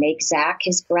 I would make Zach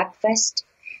his breakfast.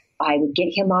 I would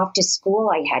get him off to school.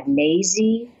 I had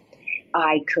Maisie.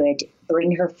 I could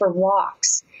bring her for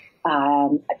walks.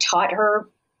 I taught her.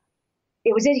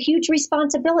 It was a huge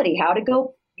responsibility how to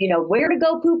go, where to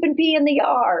go poop and pee in the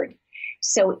yard.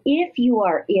 So if you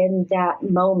are in that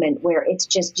moment where it's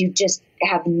just, you just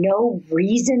have no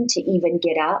reason to even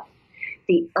get up,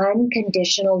 the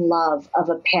unconditional love of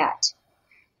a pet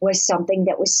was something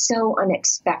that was so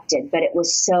unexpected, but it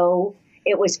was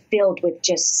filled with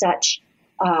just such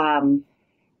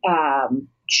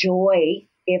joy,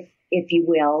 if you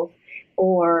will,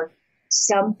 or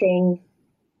something.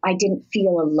 I didn't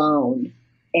feel alone.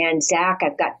 And Zach,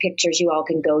 I've got pictures. You all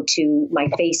can go to my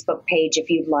Facebook page if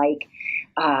you'd like.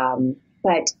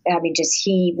 But I mean,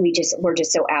 we're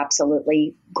just so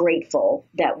absolutely grateful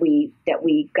that we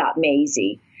got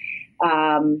Maisie.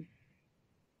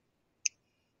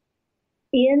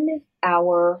 In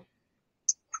our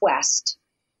quest,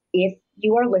 if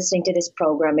you are listening to this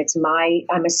program,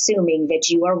 I'm assuming that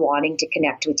you are wanting to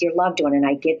connect with your loved one. And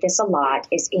I get this a lot.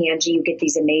 As Angie, you get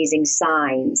these amazing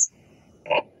signs.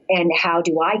 And how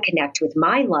do I connect with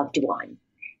my loved one?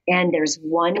 And there's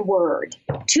one word,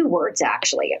 two words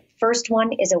actually. First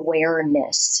one is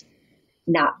awareness.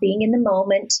 Not being in the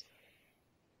moment,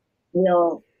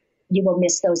 you will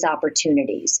miss those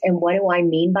opportunities. And what do I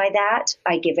mean by that?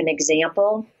 I give an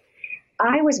example.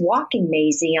 I was walking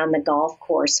Maisie on the golf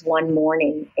course one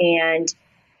morning, and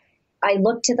I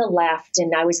looked to the left,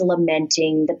 and I was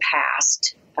lamenting the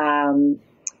past.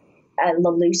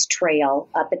 Lalouse Trail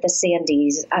up at the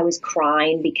Sandies. I was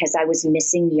crying because I was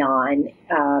missing Jan.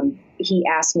 He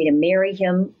asked me to marry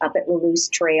him up at Lalouse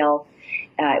Trail.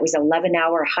 It was an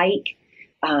 11-hour hike.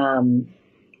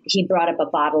 He brought up a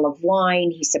bottle of wine.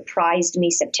 He surprised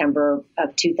me September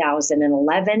of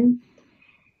 2011.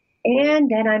 And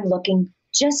then I'm looking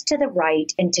just to the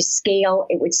right, and to scale,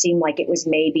 it would seem like it was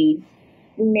maybe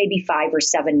 5 or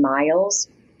 7 miles.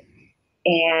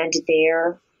 And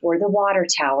there were the water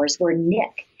towers where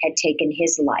Nick had taken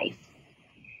his life.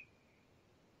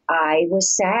 I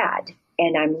was sad,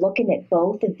 and I'm looking at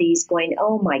both of these going,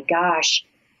 oh my gosh,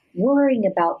 worrying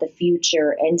about the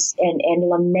future and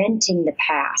lamenting the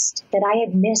past, that I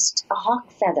had missed a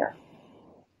hawk feather.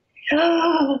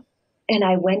 And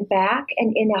I went back,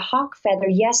 and in a hawk feather,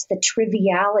 yes, the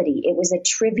triviality, it was a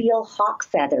trivial hawk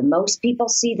feather. Most people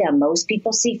see them. Most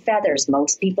people see feathers.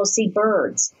 Most people see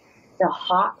birds. The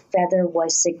hawk feather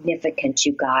was significant,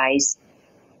 you guys.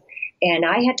 And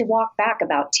I had to walk back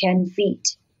about 10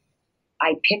 feet.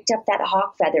 I picked up that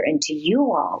hawk feather, and to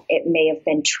you all, it may have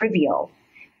been trivial.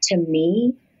 To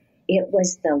me, it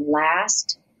was the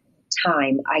last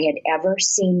time I had ever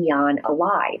seen Jan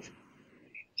alive.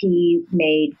 He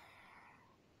made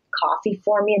coffee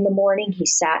for me in the morning. He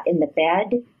sat in the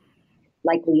bed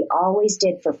like we always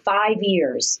did for 5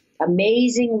 years.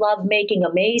 Amazing lovemaking,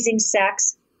 amazing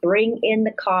sex. Bring in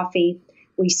the coffee.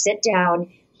 We sit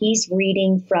down. He's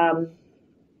reading from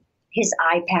his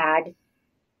iPad,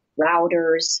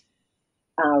 Reuters,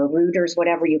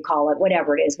 whatever you call it,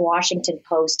 whatever it is, Washington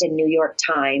Post and New York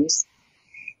Times.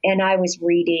 And I was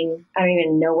reading, I don't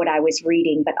even know what I was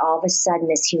reading, but all of a sudden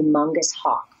this humongous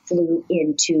hawk flew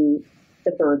into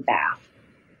the bird bath.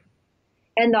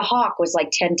 And the hawk was like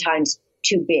 10 times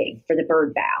too big for the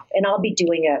bird bath. And I'll be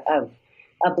doing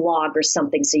a blog or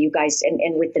something so you guys,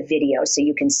 and with the video so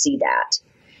you can see that.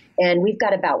 And we've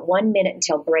got about 1 minute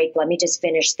until break. Let me just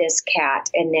finish this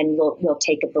cat, and then we'll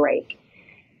take a break.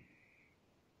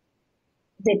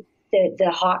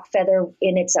 The hawk feather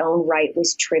in its own right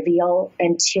was trivial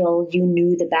until you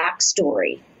knew the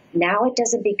backstory. Now it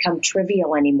doesn't become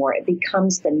trivial anymore. It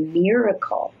becomes the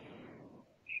miracle.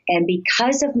 And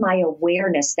because of my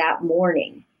awareness that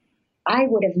morning, I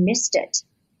would have missed it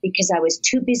because I was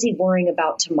too busy worrying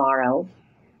about tomorrow,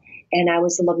 and I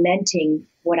was lamenting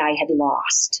what I had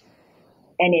lost.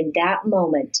 And in that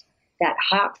moment, that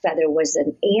hawk feather was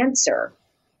an answer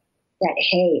that,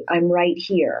 hey, I'm right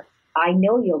here. I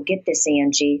know you'll get this,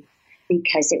 Angie,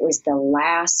 because it was the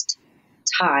last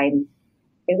time,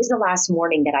 it was the last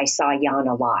morning that I saw Jan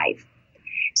alive.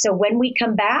 So when we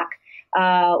come back,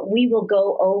 we will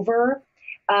go over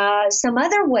some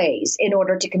other ways in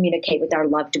order to communicate with our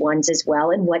loved ones as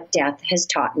well, and what death has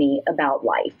taught me about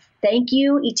life. Thank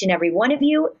you, each and every one of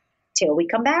you, till we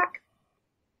come back.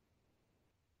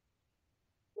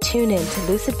 Tune in to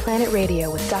Lucid Planet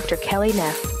Radio with Dr. Kelly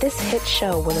Neff. This hit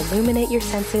show will illuminate your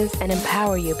senses and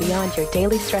empower you beyond your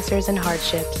daily stressors and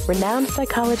hardships. Renowned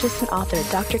psychologist and author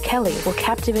Dr. Kelly will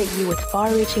captivate you with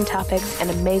far-reaching topics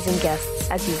and amazing guests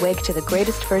as you wake to the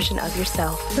greatest version of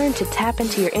yourself. Learn to tap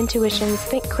into your intuitions,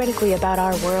 think critically about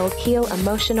our world, heal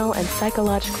emotional and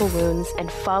psychological wounds,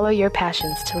 and follow your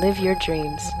passions to live your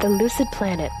dreams. The Lucid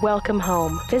Planet. Welcome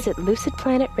home. Visit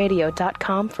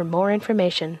lucidplanetradio.com for more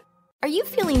information. Are you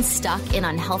feeling stuck in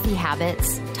unhealthy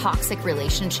habits, toxic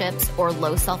relationships, or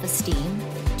low self-esteem?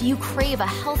 Do you crave a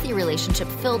healthy relationship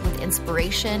filled with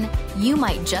inspiration? You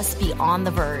might just be on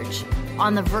the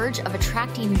verge of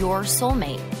attracting your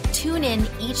soulmate. Tune in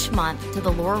each month to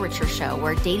The Laura Richer Show,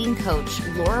 where dating coach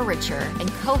Laura Richer and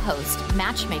co-host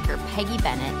matchmaker Peggy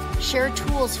Bennett share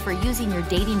tools for using your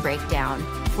dating breakdown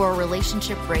for a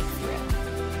relationship breakthrough.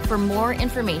 For more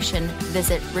information,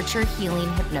 visit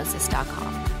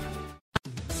richerhealinghypnosis.com.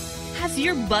 Has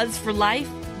your buzz for life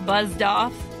buzzed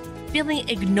off? Feeling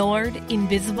ignored,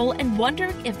 invisible, and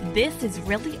wondering if this is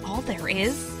really all there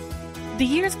is? The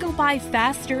years go by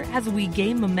faster as we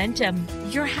gain momentum.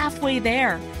 You're halfway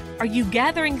there. Are you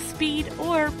gathering speed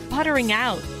or puttering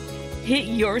out? Hit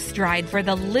your stride for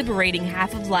the liberating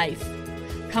half of life.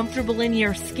 Comfortable in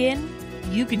your skin?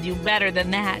 You can do better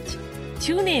than that.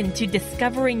 Tune in to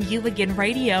Discovering You Again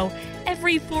Radio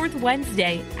every fourth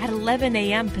Wednesday at 11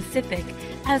 a.m. Pacific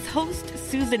as host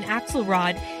Susan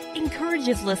Axelrod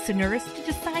encourages listeners to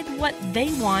decide what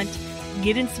they want,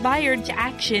 get inspired to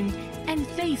action, and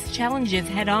face challenges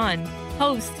head-on.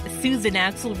 Host Susan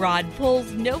Axelrod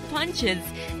pulls no punches,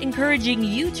 encouraging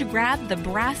you to grab the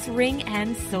brass ring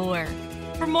and soar.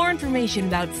 For more information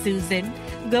about Susan,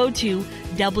 go to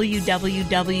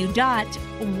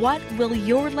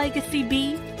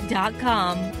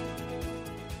www.whatwillyourlegacybe.com.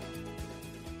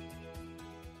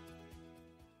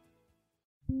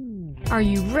 Are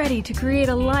you ready to create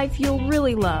a life you'll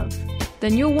really love?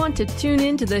 Then you'll want to tune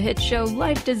in to the hit show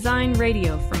Life Design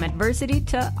Radio, From Adversity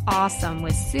to Awesome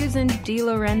with Susan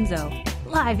DiLorenzo.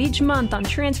 Live each month on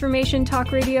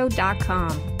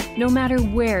TransformationTalkRadio.com. No matter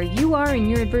where you are in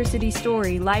your adversity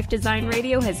story, Life Design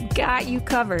Radio has got you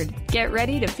covered. Get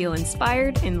ready to feel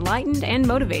inspired, enlightened, and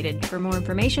motivated. For more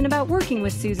information about working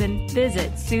with Susan,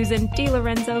 visit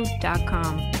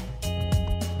SusanDiLorenzo.com.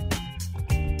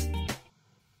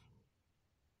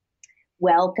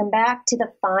 Welcome back to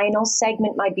the final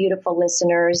segment, my beautiful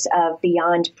listeners, of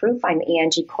Beyond Proof. I'm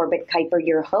Angie Corbett-Kuiper,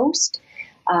 your host,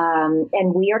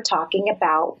 and we are talking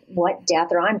about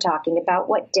I'm talking about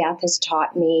what death has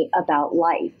taught me about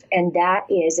life. And that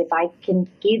is, if I can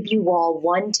give you all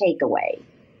one takeaway,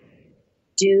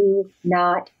 do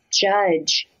not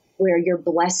judge where your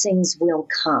blessings will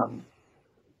come.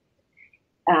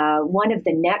 One of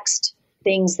the next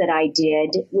things that I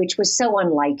did, which was so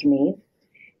unlike me,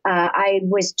 I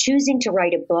was choosing to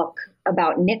write a book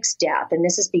about Nick's death, and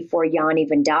this is before Jan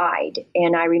even died.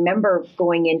 And I remember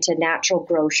going into Natural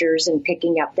Grocers and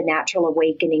picking up the Natural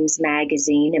Awakenings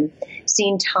magazine and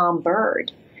seeing Tom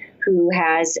Bird, who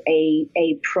has a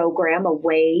program, a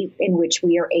way in which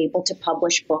we are able to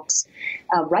publish books,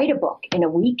 write a book in a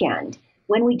weekend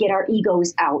when we get our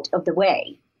egos out of the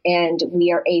way and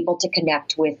we are able to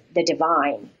connect with the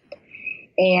divine.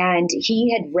 And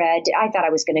he had read, I thought I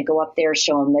was going to go up there,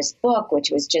 show him this book,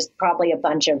 which was just probably a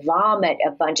bunch of vomit,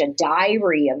 a bunch of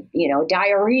diarrhea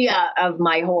of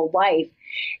my whole life.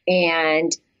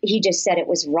 And he just said it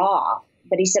was raw.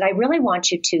 But he said, I really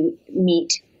want you to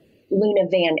meet Luna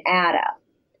Van Atta.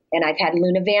 And I've had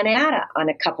Luna Van Atta on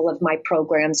a couple of my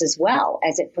programs as well,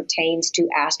 as it pertains to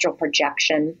astral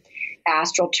projection,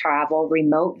 astral travel,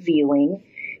 remote viewing,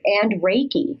 and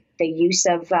Reiki, the use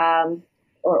of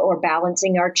or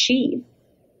balancing our chi.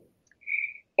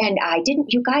 And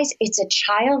you guys, it's a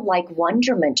childlike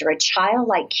wonderment or a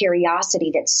childlike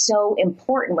curiosity that's so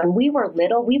important. When we were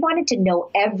little, we wanted to know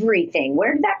everything.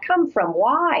 Where did that come from?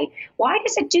 Why? Why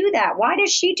does it do that? Why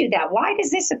does she do that? Why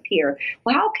does this appear?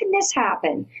 Well, how can this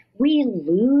happen? We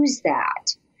lose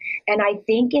that. And I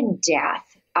think in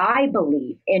death, I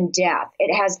believe in death,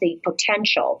 it has the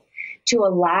potential to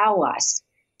allow us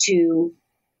to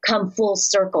come full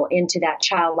circle into that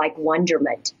childlike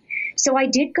wonderment. So I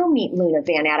did go meet Luna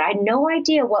Van Atta. I had no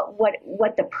idea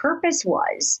what the purpose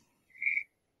was,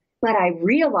 but I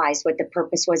realized what the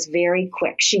purpose was very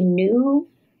quick. She knew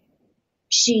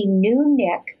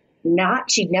Nick,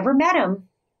 she'd never met him,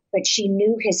 but she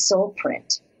knew his soul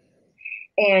print.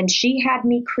 And she had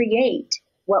me create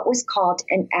what was called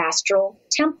an astral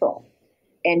temple.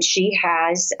 And she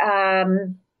has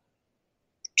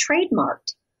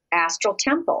trademarked astral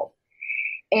temple.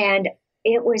 And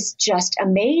it was just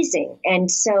amazing. And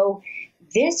so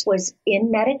this was in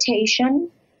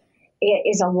meditation. It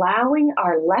is allowing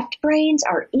our left brains,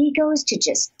 our egos, to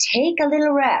just take a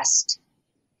little rest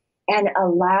and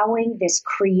allowing this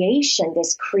creation,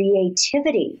 this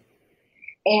creativity.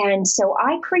 And so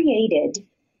I created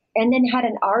and then had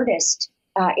an artist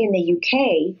in the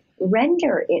UK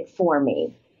render it for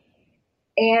me.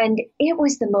 And it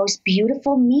was the most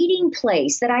beautiful meeting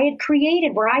place that I had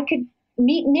created where I could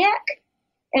meet Nick.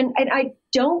 And I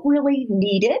don't really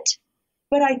need it,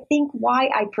 but I think why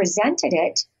I presented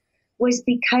it was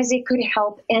because it could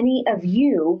help any of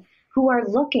you who are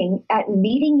looking at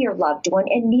meeting your loved one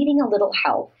and needing a little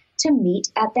help to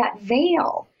meet at that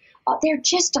veil. they're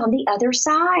just on the other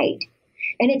side.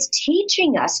 And it's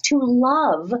teaching us to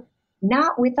love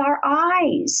not with our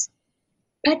eyes,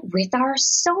 but with our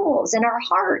souls and our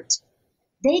heart.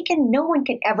 No one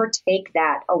can ever take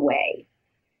that away.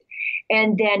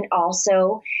 And then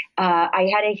also,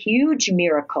 I had a huge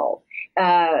miracle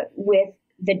with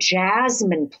the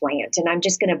jasmine plant. And I'm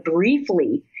just going to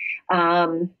briefly,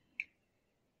 the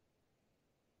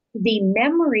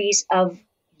memories of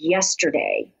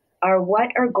yesterday are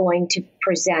what are going to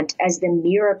present as the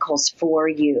miracles for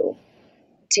you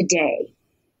today.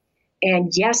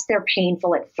 And yes, they're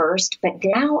painful at first, but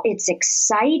now it's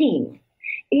exciting.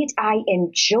 I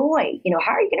enjoy,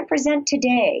 how are you going to present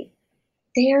today?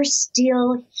 They're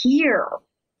still here.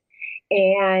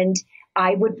 And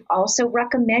I would also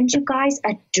recommend you guys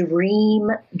a dream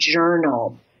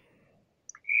journal.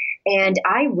 And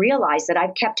I realized that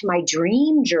I've kept my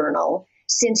dream journal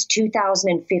since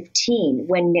 2015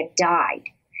 when Nick died.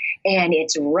 And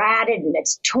it's ratted and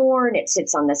it's torn. It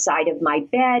sits on the side of my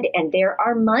bed. And there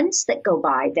are months that go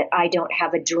by that I don't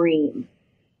have a dream.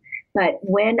 But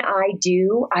when I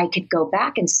do, I could go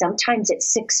back, and sometimes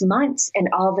it's 6 months, and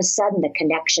all of a sudden the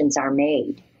connections are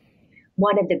made.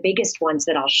 One of the biggest ones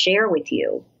that I'll share with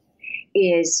you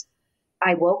is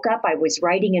I woke up, I was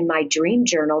writing in my dream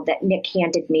journal that Nick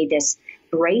handed me this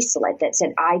bracelet that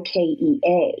said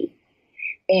IKEA.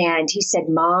 And he said,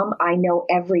 Mom, I know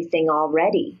everything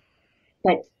already.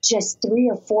 But just 3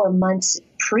 or 4 months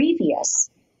previous,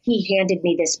 he handed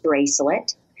me this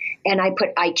bracelet. And I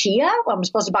put IKEA. I'm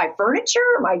supposed to buy furniture.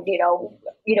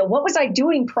 What was I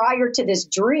doing prior to this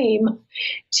dream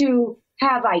to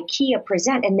have IKEA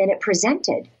present? And then it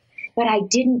presented, but I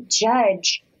didn't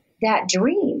judge that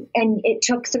dream. And it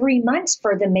took 3 months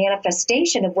for the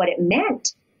manifestation of what it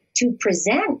meant to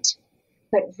present.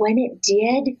 But when it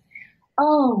did,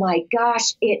 oh my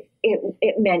gosh, it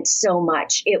meant so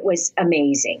much. It was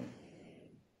amazing.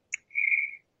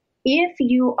 If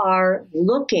you are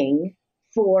looking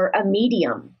for a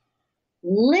medium,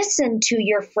 listen to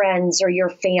your friends or your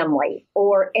family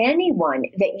or anyone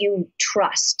that you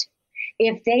trust.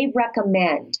 If they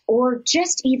recommend, or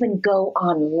just even go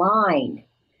online,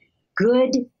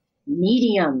 good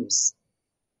mediums,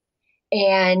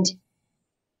 and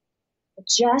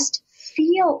just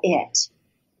feel it.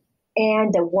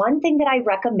 And the one thing that I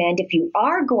recommend, if you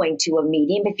are going to a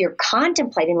medium, if you're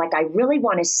contemplating, like I really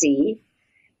want to see,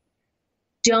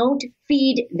 don't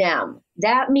feed them.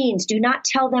 That means do not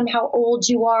tell them how old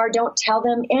you are. Don't tell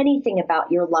them anything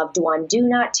about your loved one. Do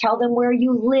not tell them where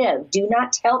you live. Do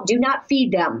not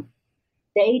feed them.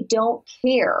 They don't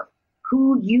care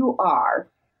who you are.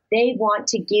 They want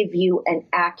to give you an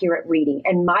accurate reading.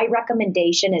 And my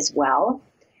recommendation as well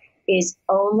is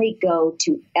only go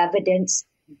to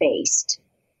evidence-based,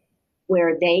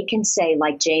 where they can say,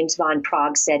 like James Von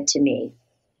Prague said to me,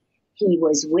 he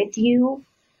was with you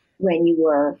when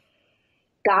you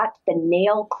got the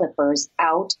nail clippers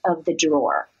out of the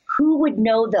drawer. Who would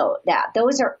know that?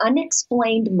 Those are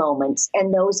unexplained moments,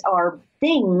 and those are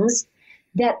things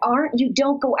that you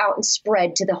don't go out and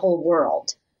spread to the whole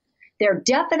world. They're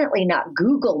definitely not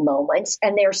Google moments,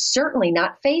 and they're certainly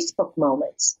not Facebook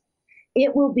moments.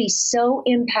 It will be so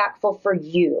impactful for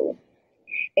you.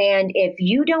 And if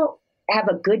you don't have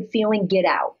a good feeling, get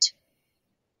out.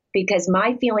 Because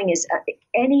my feeling is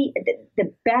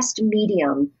the best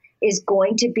medium is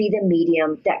going to be the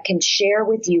medium that can share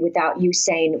with you without you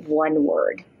saying one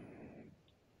word.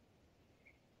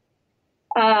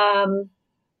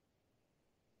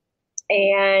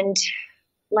 And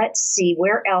let's see,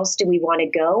 where else do we want to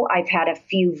go? I've had a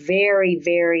few very,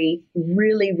 very,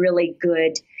 really, really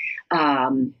good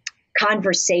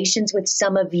conversations with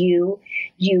some of you.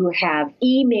 You have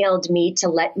emailed me to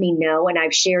let me know, and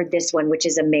I've shared this one, which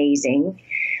is amazing.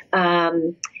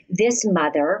 This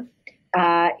mother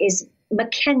is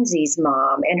Mackenzie's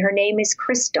mom, and her name is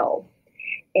Crystal.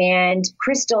 And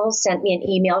Crystal sent me an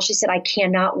email. She said, I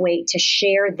cannot wait to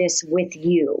share this with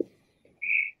you.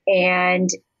 And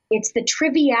it's the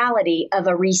triviality of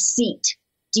a receipt.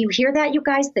 Do you hear that, you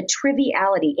guys? The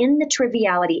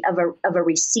triviality of a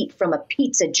receipt from a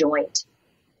pizza joint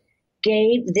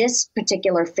gave this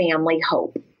particular family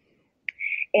hope.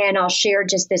 And I'll share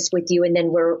just this with you, and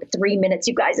then we're 3 minutes,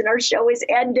 you guys, and our show is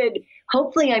ended.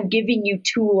 Hopefully I'm giving you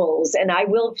tools, and I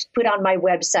will put on my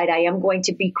website, I am going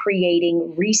to be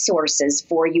creating resources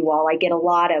for you all. I get a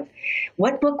lot of,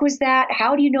 what book was that?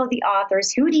 How do you know the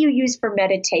authors? Who do you use for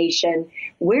meditation?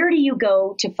 Where do you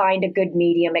go to find a good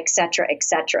medium, et cetera, et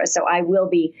cetera. So I will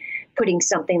be putting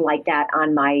something like that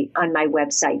on my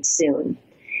website soon.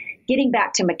 Getting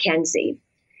back to Mackenzie,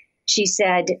 she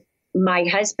said, My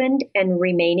husband and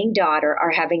remaining daughter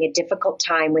are having a difficult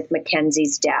time with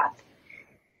Mackenzie's death.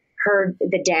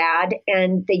 The dad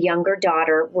and the younger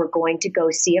daughter were going to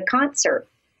go see a concert.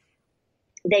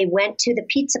 They went to the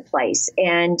pizza place,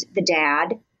 and the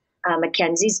dad,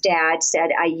 Mackenzie's dad, said,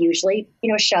 I usually,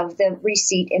 shove the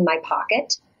receipt in my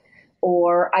pocket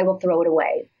or I will throw it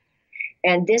away.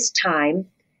 And this time,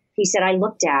 he said, I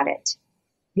looked at it.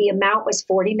 The amount was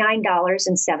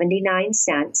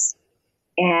 $49.79,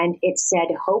 and it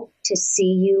said, hope to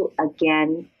see you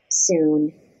again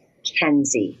soon,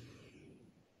 Kenzie.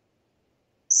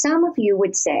 Some of you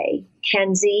would say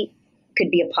Kenzie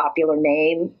could be a popular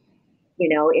name.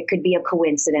 It could be a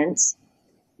coincidence.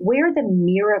 Where the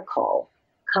miracle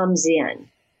comes in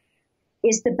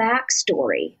is the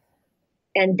backstory.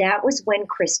 And that was when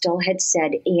Crystal had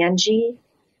said, Angie,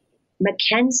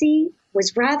 Mackenzie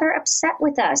was rather upset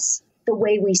with us the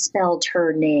way we spelled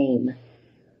her name.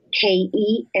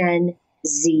 Kenzi.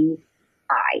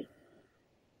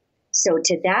 So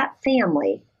to that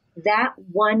family, that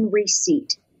one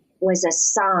receipt was a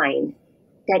sign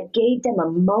that gave them a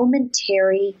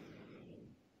momentary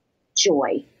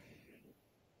joy.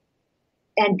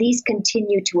 And these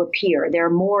continue to appear. There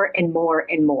are more and more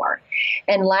and more.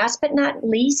 And last but not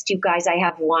least, you guys, I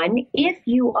have one. If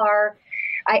you are,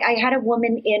 I had a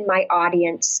woman in my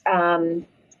audience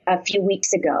a few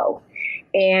weeks ago,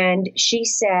 and she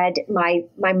said, my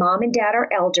mom and dad are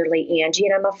elderly, Angie,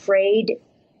 and I'm afraid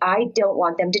I don't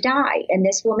want them to die. And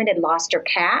this woman had lost her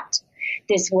cat.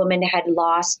 This woman had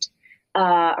lost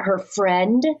her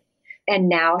friend. And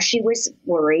now she was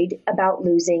worried about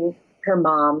losing her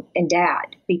mom and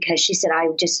dad because she said, I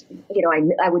just,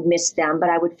 I would miss them, but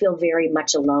I would feel very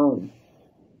much alone.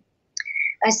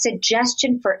 A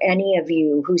suggestion for any of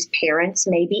you whose parents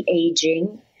may be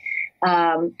aging,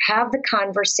 have the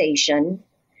conversation.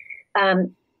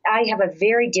 I have a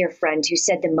very dear friend who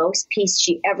said the most peace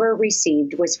she ever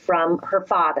received was from her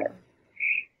father.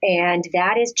 And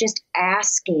that is just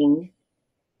asking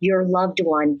your loved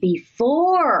one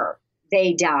before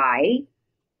they die,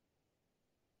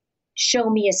 show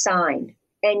me a sign.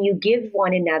 And you give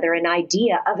one another an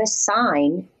idea of a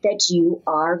sign that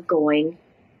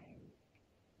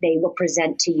they will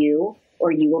present to you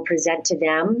or you will present to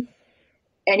them.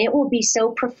 And it will be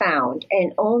so profound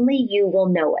and only you will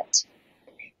know it.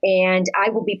 And I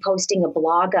will be posting a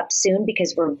blog up soon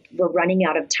because we're running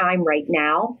out of time right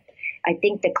now. I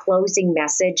think the closing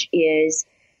message is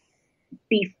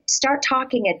start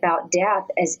talking about death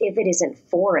as if it isn't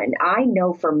foreign. I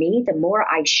know for me, the more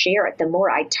I share it, the more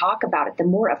I talk about it, the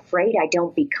more afraid I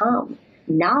don't become.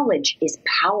 Knowledge is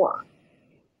power.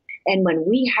 And when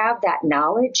we have that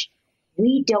knowledge,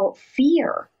 we don't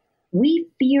fear. We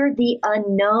fear the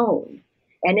unknown.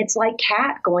 And it's like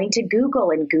Kat going to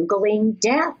Google and Googling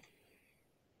death.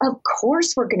 Of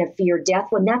course we're going to fear death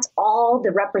when that's all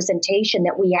the representation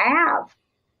that we have.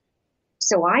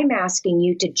 So I'm asking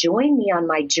you to join me on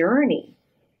my journey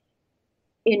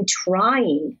in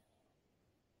trying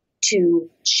to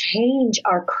change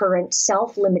our current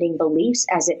self-limiting beliefs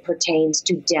as it pertains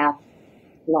to death,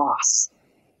 loss,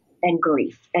 and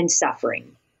grief and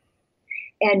suffering.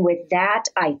 And with that,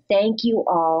 I thank you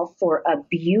all for a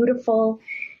beautiful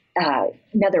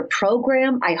another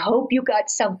program. I hope you got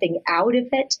something out of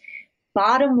it.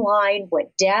 Bottom line,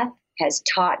 what death has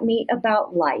taught me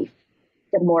about life,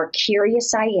 the more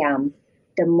curious I am,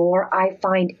 the more I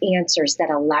find answers that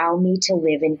allow me to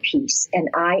live in peace.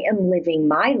 And I am living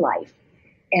my life,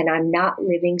 and I'm not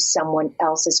living someone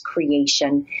else's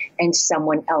creation and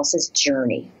someone else's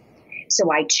journey. So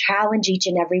I challenge each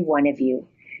and every one of you,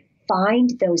 find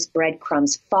those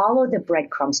breadcrumbs, follow the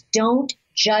breadcrumbs. Don't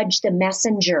judge the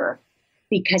messenger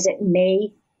because it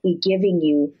may be giving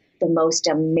you the most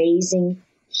amazing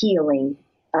healing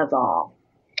of all.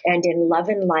 And in love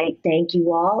and light, thank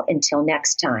you all. Until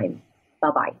next time.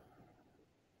 Bye-bye.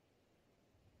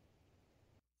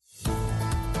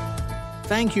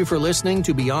 Thank you for listening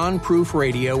to Beyond Proof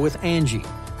Radio with Angie,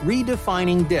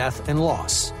 redefining death and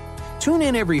loss. Tune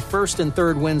in every first and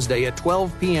third Wednesday at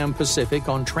 12 p.m. Pacific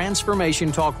on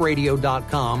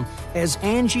TransformationTalkRadio.com as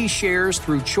Angie shares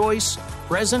through choice,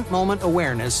 present moment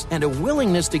awareness, and a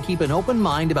willingness to keep an open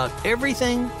mind about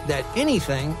everything that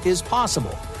anything is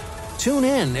possible. Tune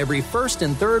in every first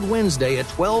and third Wednesday at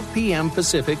 12 p.m.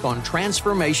 Pacific on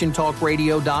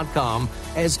TransformationTalkRadio.com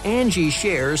as Angie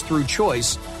shares through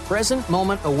choice, present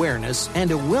moment awareness,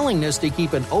 and a willingness to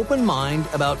keep an open mind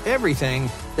about everything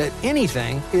that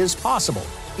anything is possible,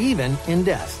 even in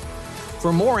death.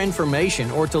 For more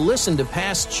information or to listen to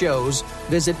past shows,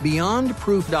 visit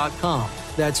BeyondProof.com.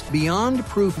 That's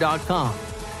BeyondProof.com.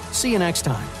 See you next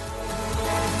time.